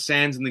throwing the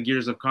sands in the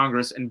gears of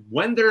Congress. And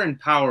when they're in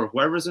power,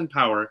 whoever's in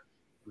power,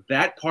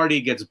 that party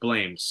gets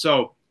blamed.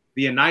 So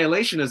the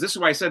annihilationists, this is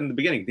why I said in the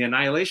beginning, the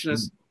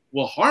annihilationists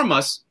will harm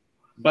us,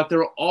 but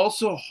they're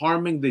also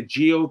harming the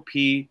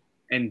GOP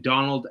and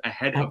Donald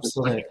ahead of the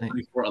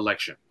 2024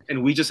 election.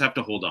 And we just have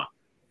to hold on.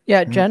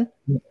 Yeah, Jen?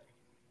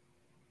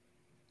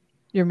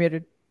 You're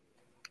muted.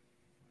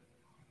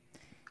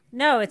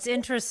 No, it's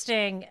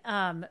interesting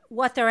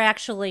what they're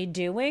actually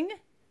doing.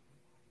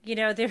 You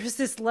know, there's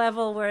this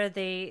level where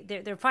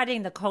they're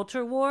fighting the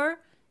culture war,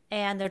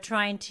 and they're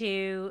trying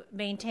to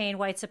maintain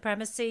white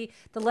supremacy.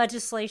 The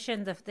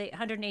legislation, the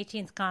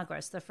 118th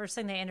Congress, the first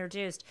thing they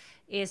introduced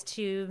is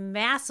to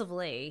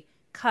massively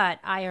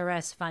cut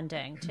IRS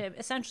funding, to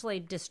essentially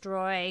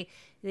destroy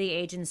the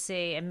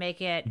agency and make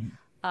it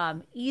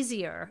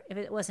easier, if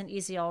it wasn't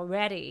easy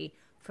already,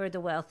 for the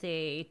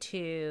wealthy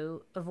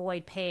to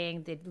avoid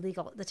paying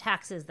the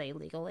taxes they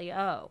legally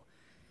owe.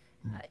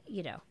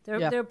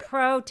 They're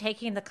pro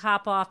taking the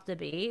cop off the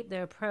beat.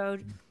 They're pro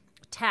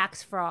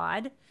tax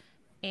fraud,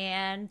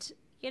 and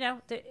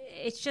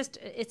it's just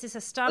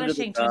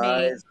astonishing to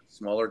me.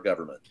 Smaller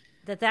government.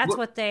 That's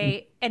what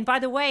they. And by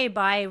the way,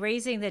 by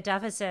raising the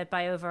deficit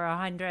by over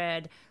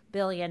 $100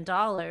 billion,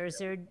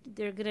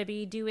 they're going to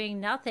be doing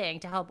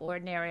nothing to help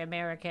ordinary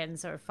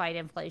Americans or fight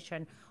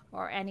inflation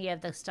or any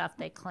of the stuff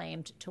they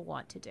claimed to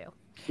want to do.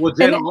 Well,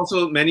 then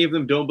also many of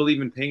them don't believe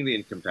in paying the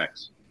income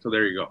tax. So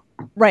there you go.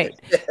 Right.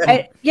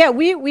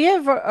 We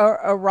have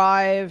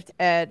arrived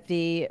at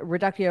the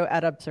reductio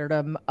ad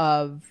absurdum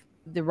of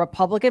the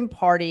Republican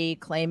Party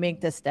claiming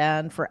to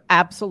stand for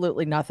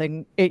absolutely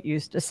nothing it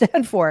used to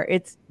stand for.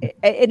 It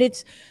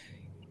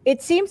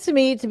seems to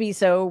me to be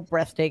so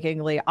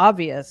breathtakingly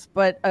obvious,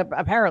 but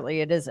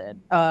apparently it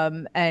isn't.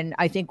 And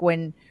I think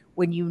when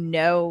you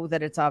know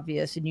that it's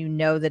obvious and you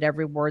know that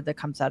every word that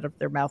comes out of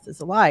their mouth is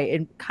a lie,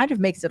 it kind of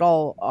makes it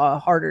all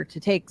harder to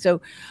take. So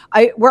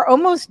we're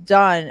almost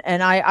done.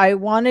 And I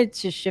wanted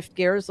to shift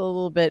gears a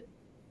little bit,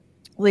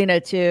 Lena,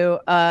 to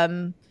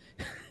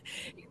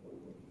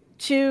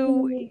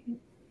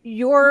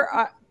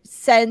your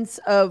sense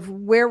of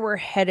where we're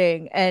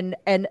heading. And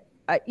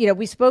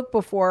we spoke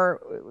before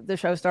the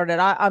show started.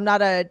 I'm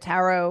not a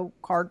tarot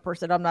card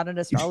person. I'm not an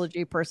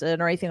astrology person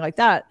or anything like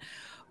that.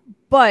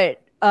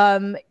 But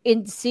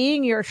in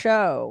seeing your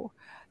show,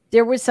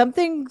 there was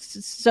something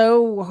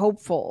so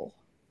hopeful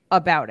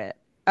about it,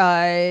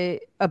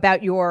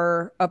 about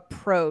your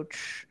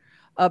approach,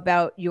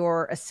 about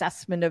your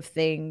assessment of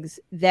things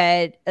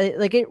that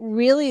it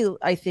really,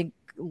 I think,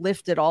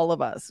 lifted all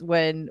of us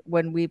when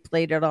we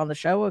played it on the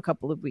show a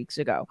couple of weeks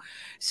ago.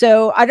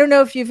 So I don't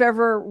know if you've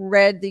ever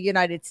read the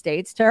United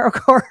States tarot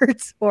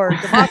cards or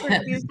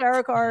Democracy's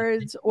tarot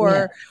cards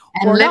or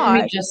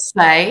let me just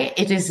say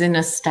it is in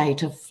a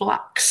state of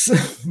flux.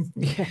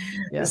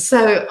 Yeah.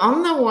 So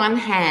on the one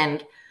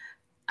hand,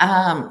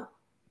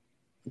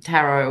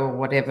 tarot or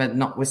whatever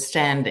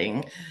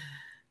notwithstanding,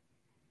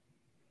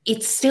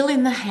 it's still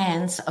in the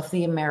hands of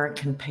the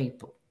American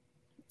people.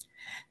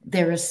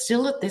 There are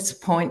still at this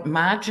point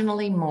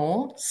marginally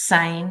more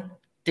sane,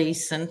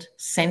 decent,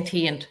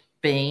 sentient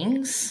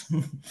beings.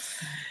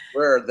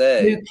 Where are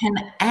they? Who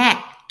can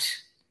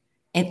act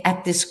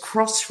at this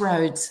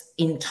crossroads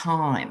in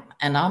time.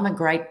 And I'm a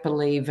great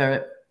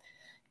believer,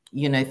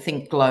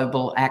 think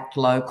global, act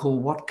local.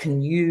 What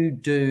can you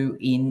do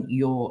in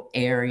your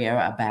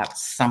area about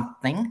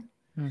something?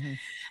 Mm-hmm.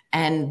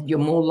 And you're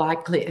more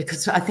likely,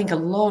 because I think a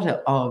lot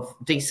of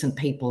decent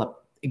people are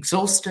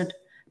exhausted,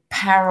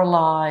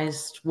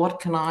 paralyzed.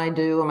 What can I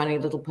do? I'm only a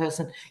little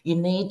person. You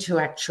need to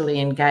actually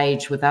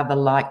engage with other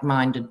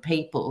like-minded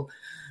people,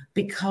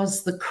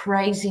 because the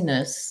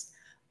craziness,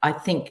 I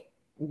think,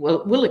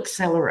 will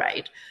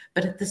accelerate.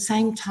 But at the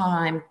same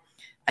time,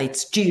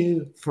 it's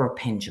due for a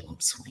pendulum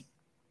swing,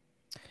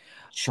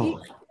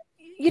 surely.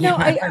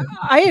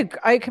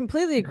 I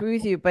completely agree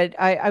with you, but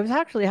I was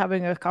actually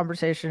having a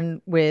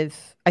conversation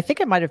with, I think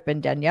it might have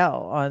been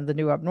Danielle on The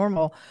New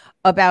Abnormal,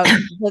 about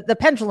the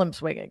pendulum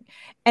swinging.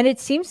 And it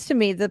seems to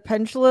me the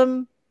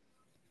pendulum,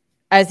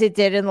 as it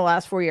did in the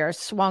last 4 years,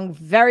 swung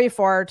very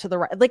far to the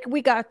right. Like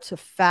we got to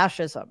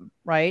fascism,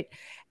 right?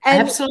 And,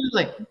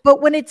 absolutely.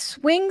 But when it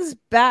swings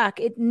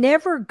back, it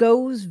never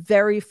goes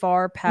very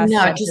far past.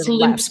 No, it just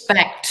loops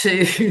back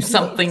to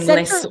something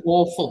less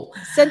awful.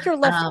 Center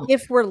left,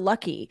 if we're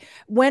lucky.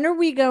 When are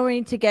we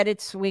going to get it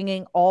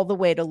swinging all the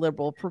way to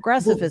liberal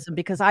progressivism?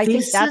 Because I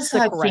think that's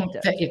the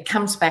corrective. That it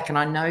comes back, and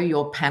I know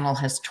your panel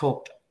has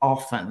talked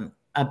often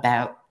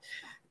about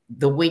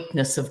the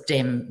weakness of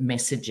Dem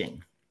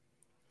messaging.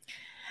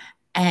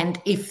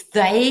 And if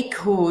they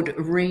could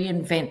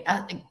reinvent,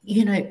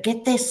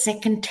 get their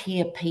second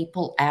tier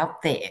people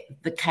out there,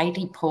 the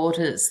Katie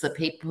Porters, the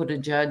Pete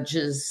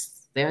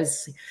Buttigieg's,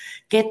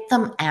 get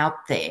them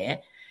out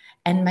there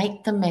and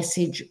make the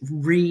message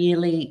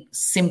really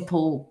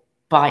simple,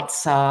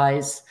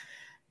 bite-sized,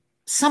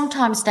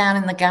 sometimes down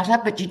in the gutter,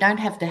 but you don't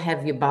have to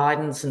have your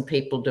Bidens and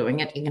people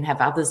doing it. You can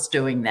have others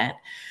doing that.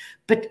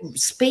 But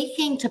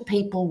speaking to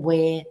people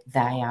where they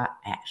are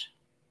at.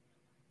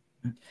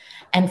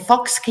 And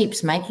Fox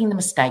keeps making the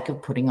mistake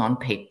of putting on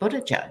Pete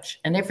Buttigieg.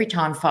 And every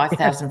time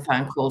 5,000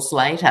 phone calls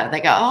later,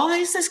 they go, oh,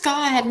 who's this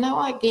guy? I had no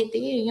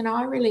idea.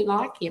 I really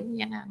like him.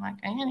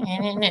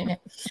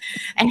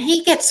 And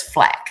he gets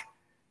flack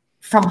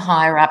from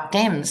higher up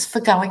Dems for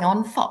going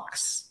on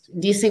Fox.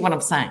 Do you see what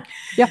I'm saying?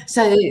 Yeah.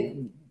 So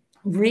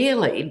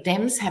really,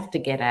 Dems have to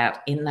get out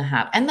in the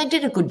heart. And they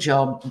did a good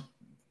job,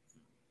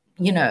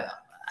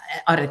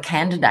 at a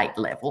candidate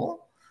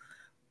level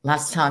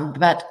last time.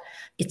 But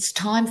it's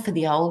time for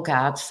the old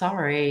guard,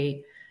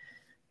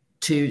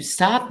 to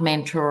start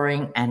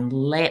mentoring and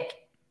let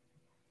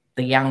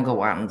the younger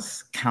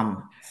ones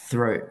come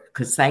through,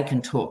 because they can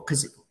talk.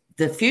 Because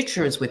the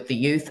future is with the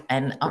youth,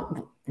 and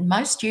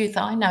most youth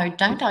I know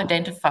don't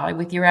identify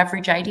with your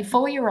average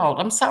 84-year-old.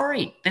 I'm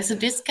sorry. There's a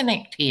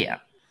disconnect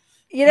here.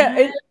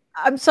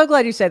 I'm so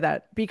glad you said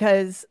that,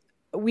 because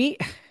we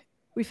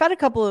we've had a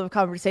couple of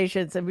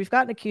conversations and we've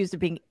gotten accused of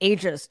being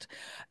ageist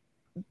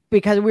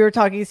because we were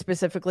talking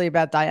specifically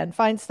about Dianne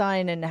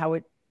Feinstein and how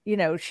it, you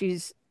know,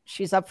 she's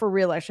up for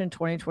re-election in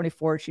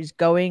 2024. She's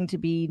going to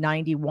be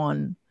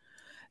 91.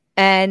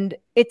 And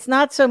it's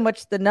not so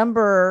much the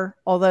number,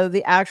 although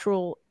the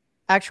actual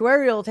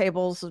actuarial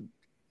tables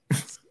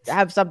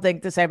have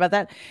something to say about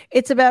that.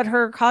 It's about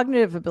her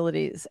cognitive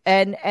abilities.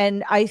 And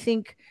I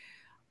think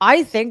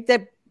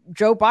that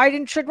Joe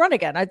Biden should run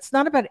again. It's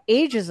not about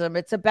ageism.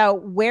 It's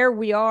about where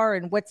we are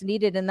and what's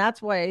needed. And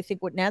that's why I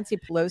think what Nancy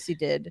Pelosi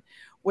did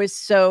was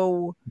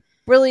so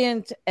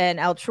brilliant and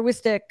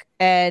altruistic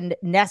and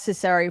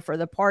necessary for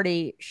the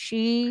party.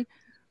 She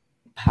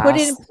put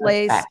in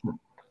place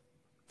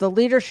the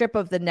leadership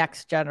of the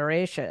next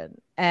generation.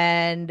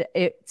 And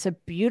it's a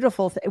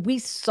beautiful thing. We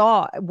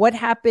saw what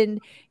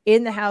happened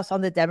in the House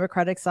on the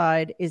Democratic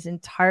side is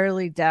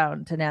entirely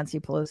down to Nancy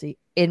Pelosi,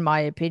 in my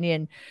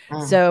opinion.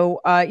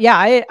 So, yeah,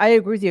 I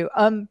agree with you.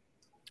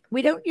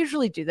 We don't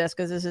usually do this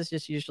because this is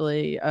just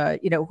usually,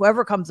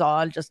 whoever comes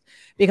on just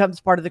becomes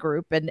part of the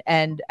group.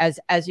 And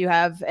as you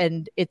have,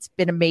 and it's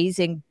been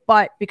amazing.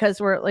 But because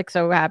we're like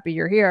so happy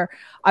you're here,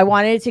 I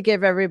wanted to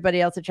give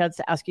everybody else a chance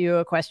to ask you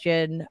a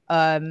question.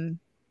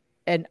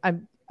 And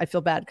I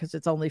feel bad because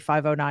it's only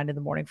 5:09 in the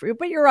morning for you,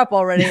 but you're up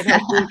already. And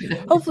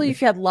hopefully you've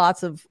had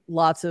lots of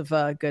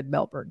good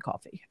Melbourne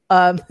coffee.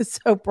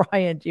 So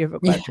Brian, do you have a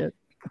question?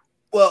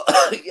 Well,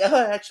 yeah,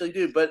 I actually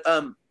do. But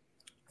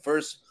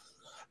first,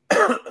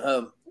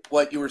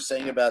 what you were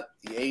saying about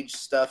the age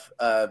stuff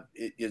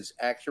is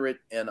accurate.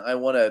 And I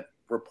want to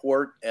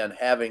report, and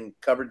having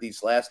covered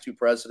these last two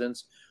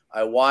presidents,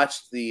 I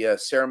watched the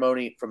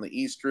ceremony from the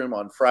East Room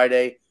on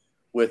Friday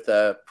with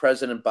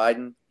President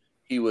Biden.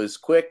 He was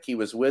quick. He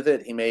was with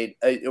it. He made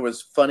it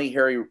was funny.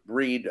 Harry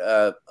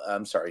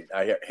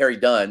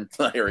Dunn.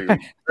 Not Harry Reid.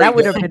 That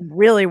would have been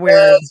really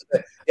weird.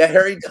 Yeah,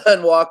 Harry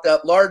Dunn walked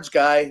up, large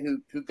guy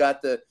who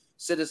got the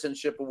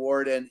citizenship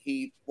award, and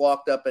he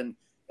walked up and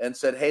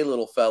said, "Hey,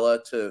 little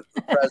fella," to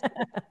the president.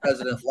 The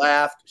president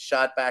laughed,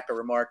 shot back a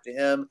remark to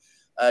him.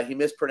 He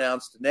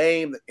mispronounced the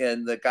name,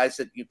 and the guy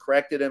said, "You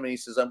corrected him," and he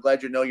says, "I'm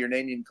glad you know your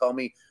name. You can call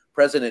me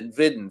President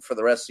Vidden for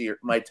the rest of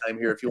my time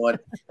here if you want."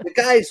 The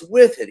guy's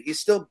with it. He's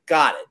still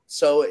got it.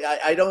 So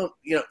I don't,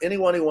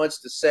 anyone who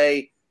wants to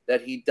say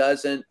that he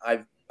doesn't,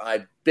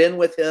 I've been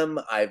with him.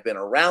 I've been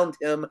around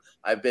him.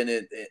 I've been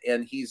in,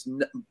 and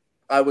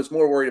I was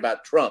more worried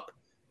about Trump.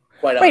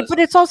 Quite honestly. Right, but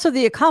it's also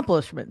the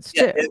accomplishments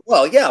too.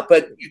 Yeah,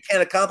 but you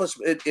can't accomplish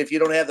it if you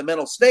don't have the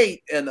mental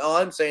state. And all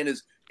I'm saying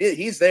is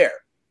he's there.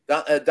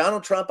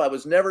 Donald Trump, I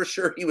was never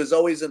sure. He was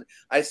always in.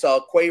 I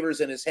saw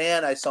quavers in his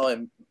hand. I saw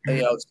him,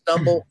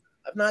 stumble.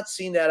 I've not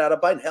seen that out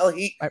of Biden. Hell,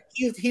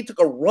 he took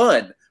a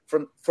run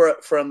from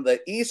the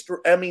east.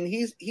 I mean,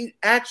 he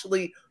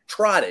actually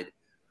trotted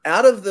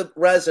out of the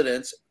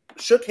residence,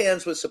 shook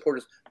hands with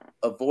supporters,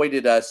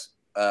 avoided us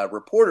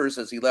reporters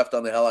as he left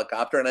on the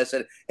helicopter. And I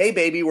said, "Hey,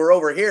 baby, we're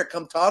over here.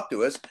 Come talk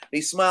to us." And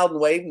he smiled and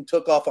waved and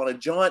took off on a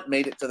jaunt,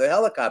 made it to the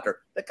helicopter.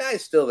 The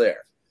guy's still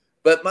there.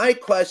 But my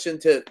question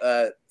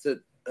to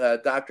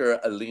Dr.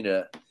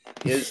 Alina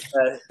is,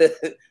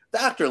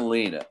 Dr.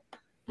 Alina,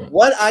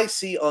 what I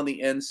see on the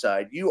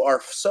inside, you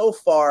are so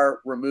far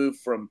removed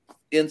from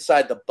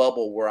inside the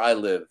bubble where I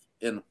live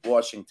in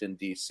Washington,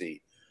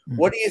 D.C.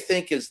 What do you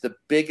think is the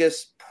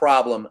biggest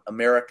problem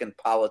American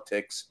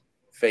politics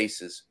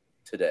faces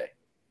today?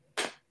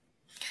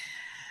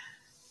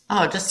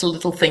 Oh, just a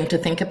little thing to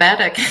think about.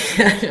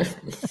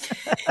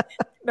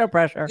 No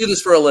pressure. Do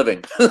this for a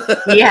living.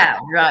 Yeah,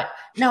 right.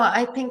 No,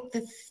 I think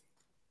that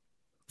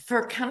for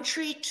a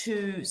country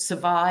to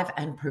survive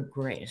and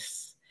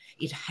progress,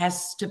 it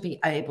has to be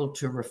able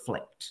to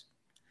reflect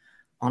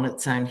on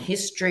its own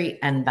history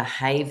and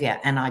behavior.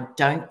 And I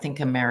don't think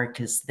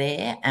America's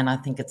there. And I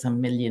think it's a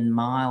million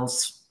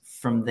miles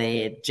from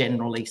there,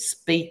 generally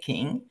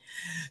speaking.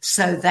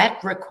 So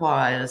that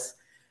requires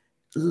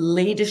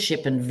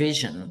leadership and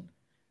vision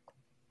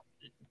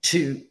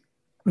to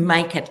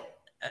make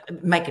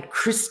it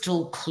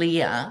crystal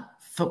clear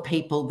for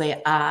people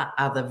there are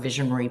other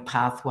visionary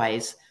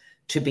pathways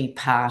to be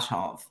part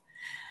of.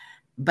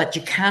 But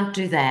you can't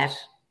do that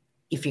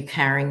if you're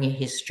carrying your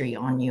history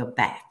on your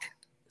back.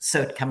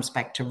 So it comes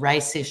back to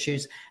race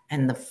issues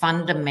and the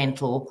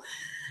fundamental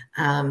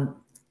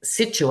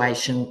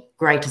situation,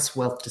 greatest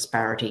wealth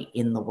disparity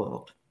in the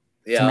world,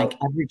 to make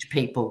average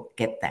people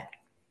get that.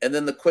 And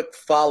then the quick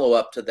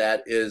follow-up to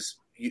that is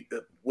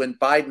when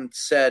Biden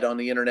said on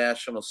the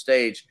international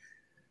stage,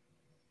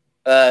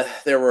 I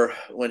think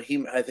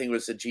it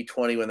was the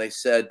G20, when they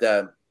said,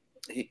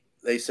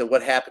 they said,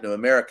 "What happened to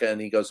America?"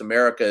 And he goes,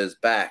 "America is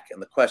back." And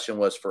the question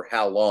was, for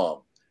how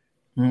long?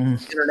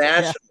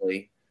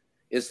 Internationally,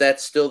 is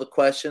that still the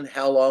question?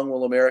 How long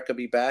will America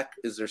be back?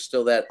 Is there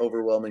still that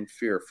overwhelming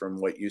fear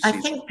from what you see? I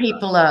think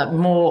people are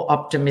more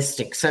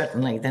optimistic,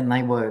 certainly, than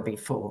they were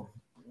before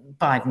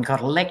Biden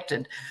got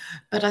elected.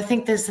 But I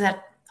think there's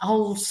that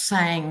old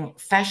saying,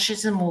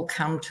 fascism will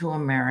come to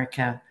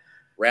America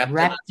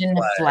wrapped in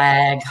a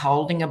flag,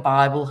 holding a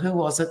Bible. Who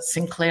was it?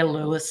 Sinclair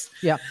Lewis.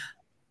 Yeah.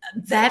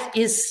 That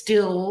is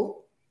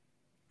still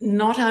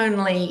not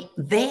only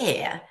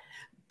there,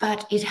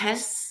 but it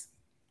has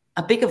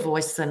a bigger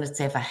voice than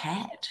it's ever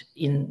had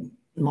in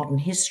modern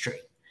history.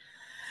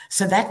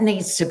 So that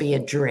needs to be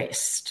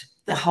addressed.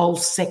 The whole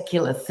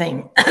secular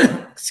thing,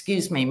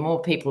 excuse me,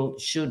 more people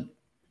should,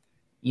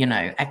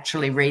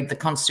 actually read the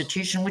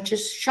Constitution, which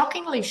is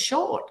shockingly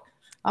short.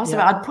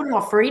 I'd put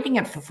off reading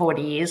it for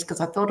 40 years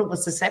because I thought it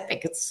was this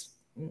epic. It's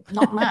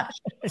not much.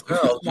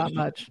 No, not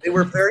much. They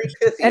were very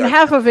pithy. And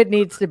half of it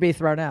needs to be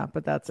thrown out,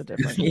 but that's a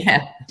different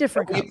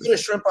different Will you put a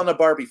shrimp on the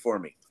Barbie for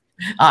me?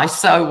 I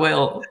so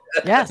will.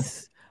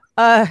 Yes.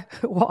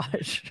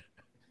 Wash.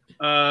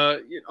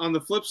 On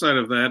the flip side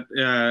of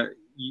that,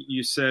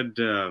 you said,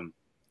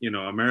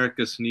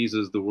 America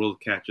sneezes, the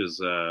world catches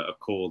a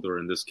cold, or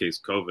in this case,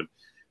 COVID.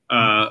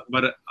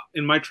 But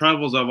in my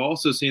travels, I've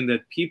also seen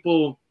that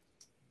people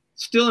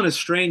still in a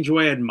strange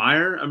way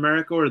admire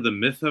America or the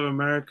myth of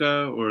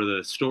America or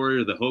the story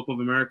or the hope of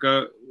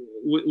America.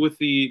 With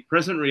the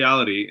present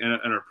reality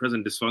and our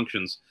present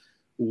dysfunctions,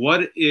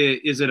 what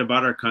is it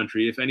about our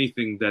country, if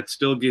anything, that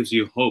still gives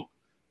you hope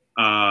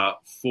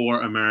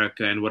for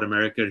America and what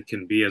America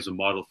can be as a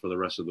model for the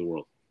rest of the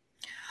world?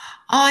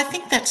 Oh, I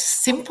think that's a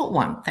simple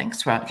one.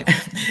 Thanks, Roger.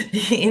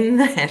 In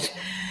that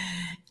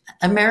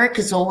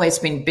America's always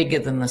been bigger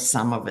than the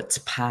sum of its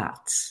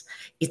parts.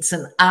 It's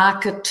an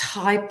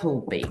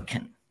archetypal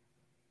beacon,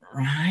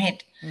 right?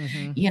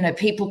 Mm-hmm.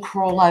 People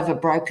crawl over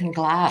broken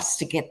glass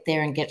to get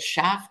there and get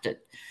shafted.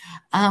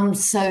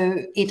 So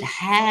it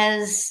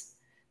has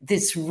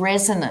this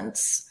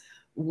resonance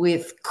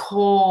with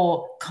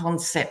core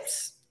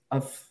concepts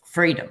of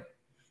freedom,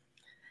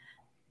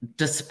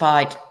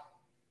 despite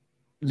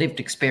lived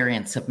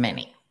experience of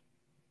many.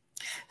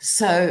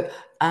 So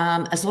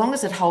as long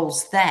as it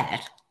holds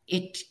that,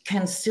 it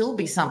can still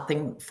be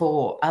something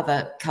for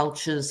other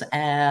cultures,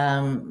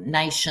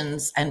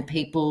 nations and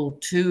people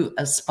to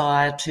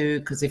aspire to,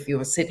 because if you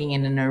were sitting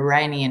in an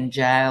Iranian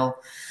jail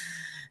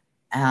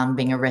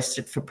being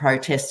arrested for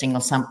protesting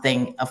or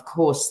something, of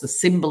course, the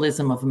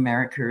symbolism of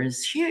America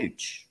is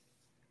huge.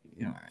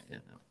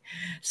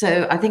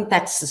 So I think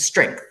that's the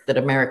strength that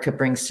America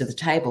brings to the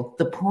table.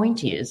 The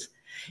point is,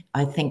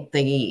 I think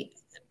the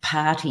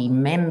party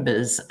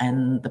members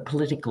and the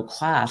political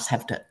class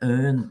have to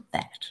earn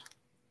that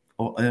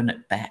or earn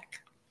it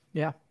back.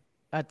 Yeah,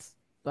 I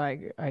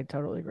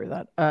totally agree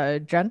with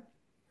that. Jen?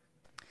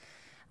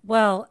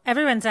 Well,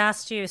 everyone's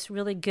asked you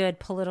really good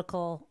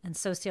political and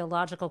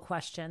sociological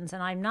questions,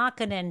 and I'm not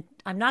gonna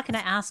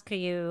ask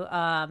you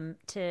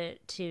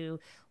to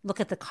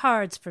look at the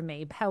cards for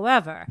me.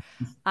 However,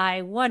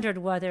 I wondered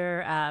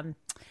whether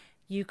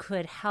you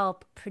could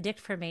help predict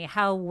for me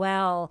how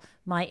well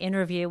my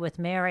interview with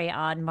Mary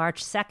on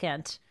March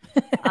 2nd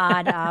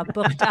on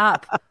Booked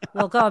Up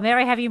will go.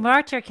 Mary, have you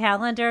marked your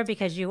calendar?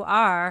 Because you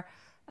are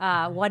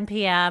 1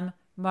 p.m.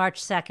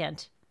 March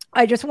 2nd.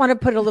 I just want to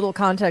put a little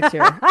context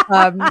here.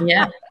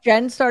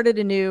 Jen started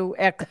a new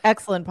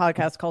excellent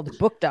podcast called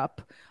Booked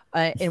Up,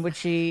 in which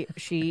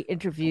she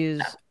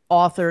interviews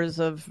authors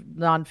of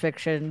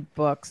nonfiction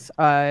books,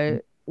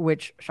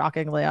 which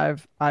shockingly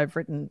I've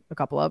written a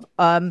couple of.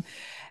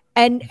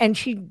 And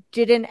she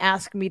didn't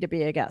ask me to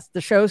be a guest.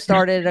 The show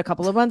started a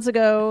couple of months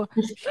ago.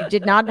 She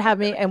did not have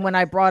me. And when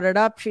I brought it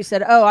up, she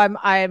said, "Oh, I'm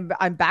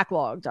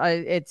backlogged.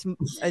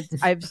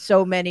 I have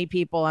so many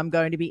people I'm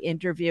going to be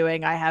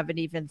interviewing. I haven't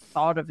even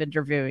thought of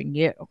interviewing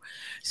you."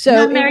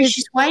 So Mary,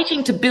 she's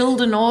waiting to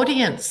build an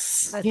audience,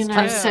 so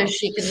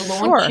she can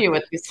launch you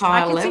at this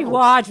higher level.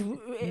 I can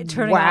see Waj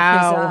turning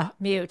off his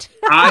mute.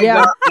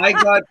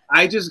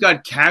 I just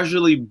got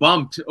casually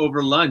bumped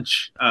over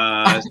lunch.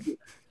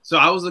 So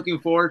I was looking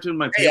forward to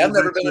my. Hey, I've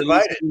never been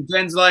invited. And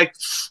Jen's like,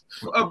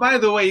 "Oh, by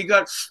the way, you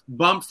got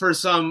bumped for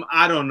some,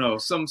 I don't know,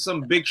 some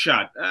big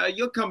shot.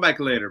 You'll come back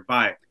later.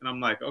 Bye." And I'm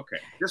like, "Okay."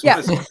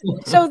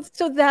 So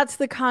that's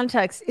the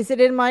context. Is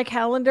it in my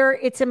calendar?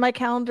 It's in my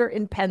calendar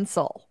in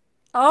pencil.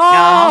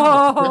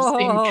 Just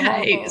in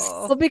case.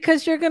 Well,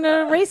 because you're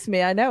gonna erase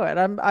me. I know it.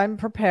 I'm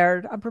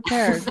prepared.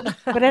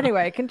 But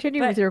anyway,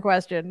 continue with your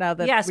question now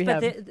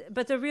that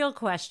but the real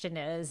question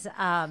is.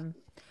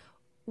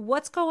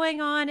 What's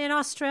going on in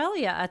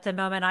Australia at the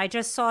moment? I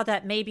just saw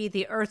that maybe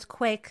the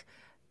earthquake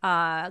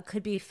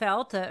could be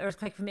felt, the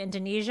earthquake from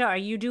Indonesia. Are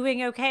you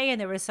doing okay?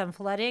 And there was some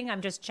flooding. I'm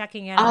just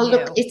checking in on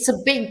look, it's a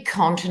big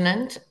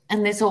continent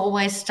and there's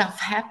always stuff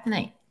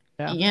happening.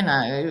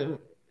 Yeah.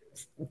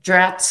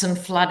 Droughts and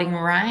flooding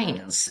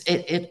rains.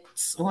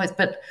 It's always,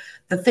 but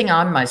the thing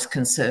I'm most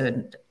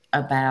concerned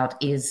about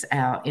is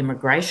our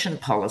immigration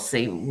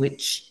policy,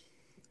 which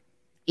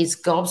is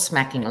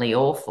gobsmackingly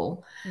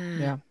awful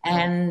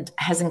and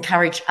has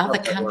encouraged other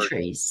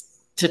countries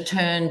to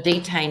turn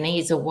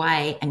detainees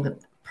away and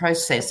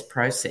processing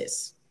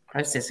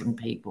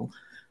people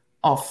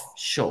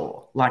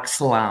offshore like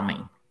salami.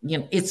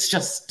 It's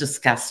just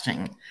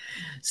disgusting.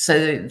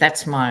 So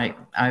that's my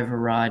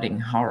overriding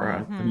horror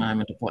at the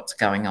moment of what's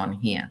going on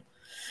here.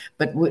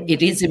 But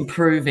it is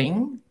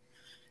improving,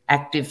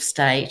 active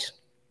state,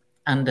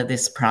 under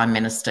this Prime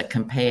Minister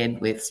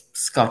compared with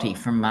Scotty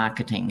from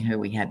marketing, who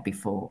we had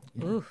before.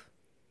 Oof.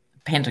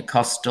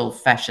 Pentecostal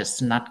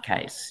fascist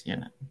nutcase, you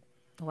know.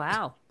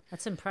 Wow,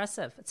 that's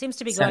impressive. It seems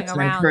to be So going it's an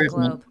around the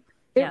improvement. globe.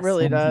 It Yes.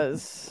 really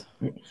does.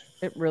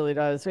 It really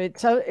does.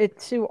 It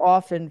too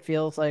often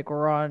feels like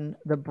we're on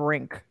the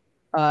brink,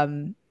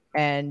 and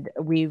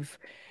we've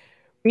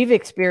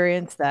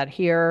experienced that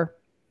here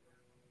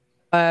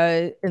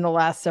in the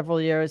last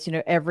several years. You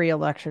know, every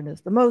election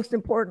is the most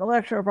important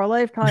election of our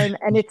lifetime,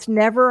 and it's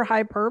never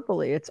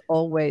hyperbole. It's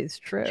always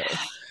true.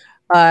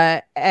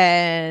 But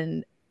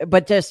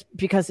just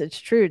because it's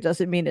true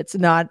doesn't mean it's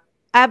not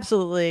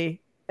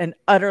absolutely and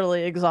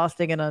utterly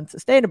exhausting and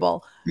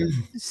unsustainable.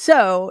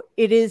 So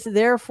it is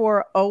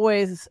therefore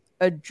always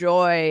a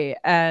joy,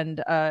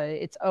 and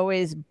it's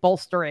always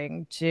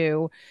bolstering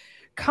to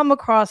come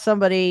across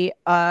somebody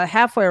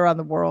halfway around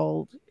the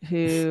world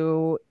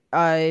who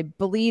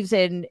believes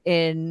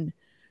in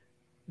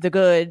the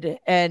good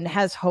and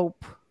has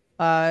hope,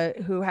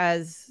 who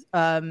has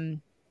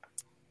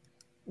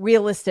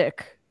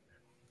realistic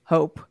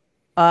hope,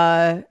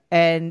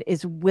 and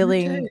is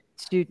willing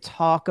to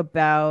talk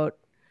about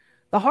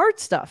the hard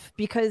stuff,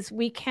 because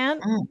we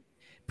can't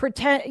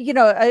pretend, you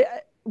know,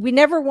 we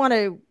never want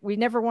to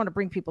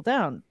bring people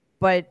down,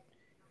 but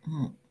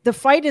the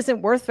fight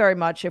isn't worth very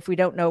much if we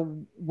don't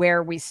know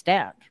where we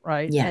stand,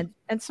 right? Yeah.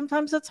 And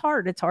sometimes it's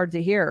hard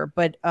to hear,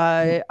 but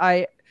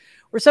we're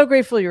so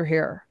grateful you're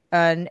here.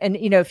 And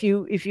you know, if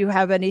you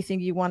have anything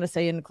you want to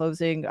say in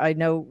closing, I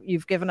know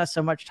you've given us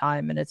so much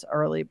time and it's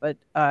early, but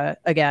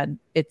again,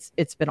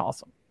 it's been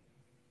awesome.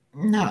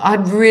 No,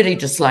 I'd really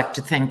just like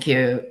to thank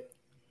you,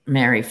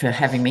 Mary, for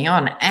having me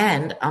on.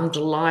 And I'm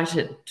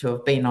delighted to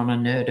have been on a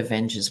Nerd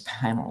Avengers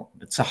panel.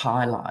 It's a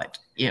highlight,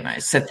 you know.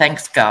 So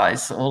thanks,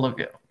 guys, all of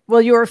you.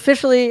 Well, you're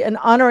officially an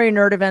honorary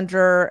Nerd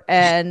Avenger,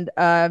 and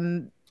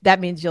that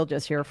means you'll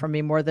just hear from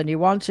me more than you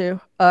want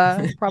to,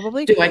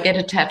 probably. Do I get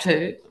a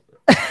tattoo?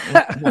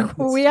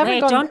 We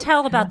haven't Wait, don't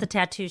tell about the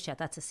tattoos yet.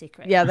 That's a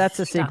secret. Yeah, that's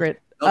a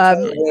secret.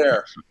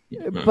 Where?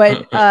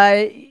 But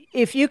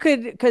if you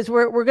could, because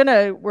we're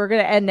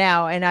gonna end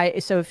now,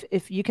 and so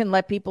if you can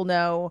let people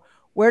know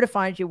where to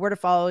find you, where to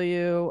follow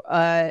you,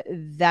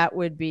 that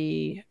would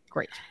be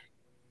great.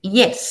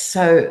 Yes,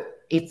 so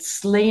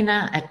it's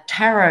Lena at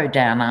Tarot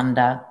Down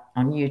Under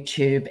on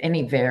YouTube.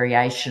 Any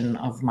variation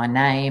of my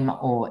name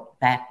or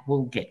that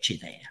will get you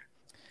there.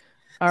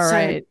 All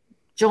right.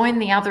 Join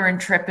the other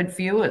intrepid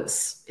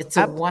viewers. It's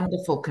a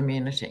wonderful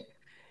community.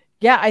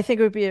 Yeah, I think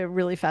it would be a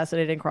really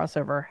fascinating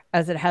crossover,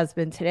 as it has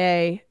been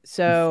today.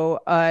 So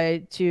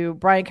to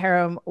Brian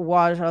Karem,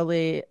 Waj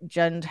Ali,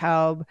 Jen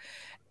Taub,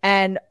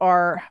 and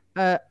our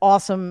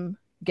awesome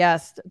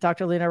guest,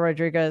 Dr. Lena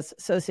Rodriguez,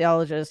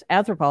 sociologist,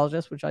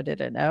 anthropologist, which I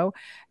didn't know,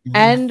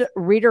 and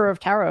reader of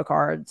tarot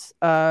cards,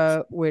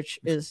 which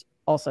is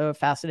also a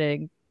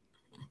fascinating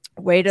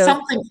way to...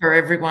 Something for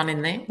everyone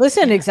in there.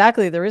 Listen,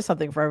 exactly. There is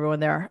something for everyone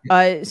there.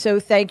 So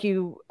thank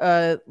you,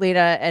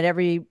 Lena, and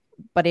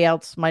everybody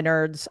else, my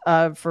nerds,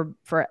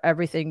 for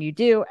everything you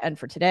do and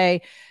for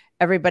today.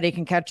 Everybody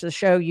can catch the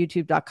show,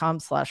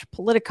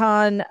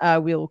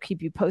 youtube.com/Politicon. We will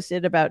keep you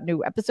posted about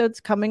new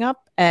episodes coming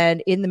up.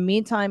 And in the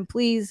meantime,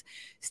 please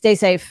stay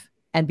safe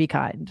and be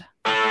kind.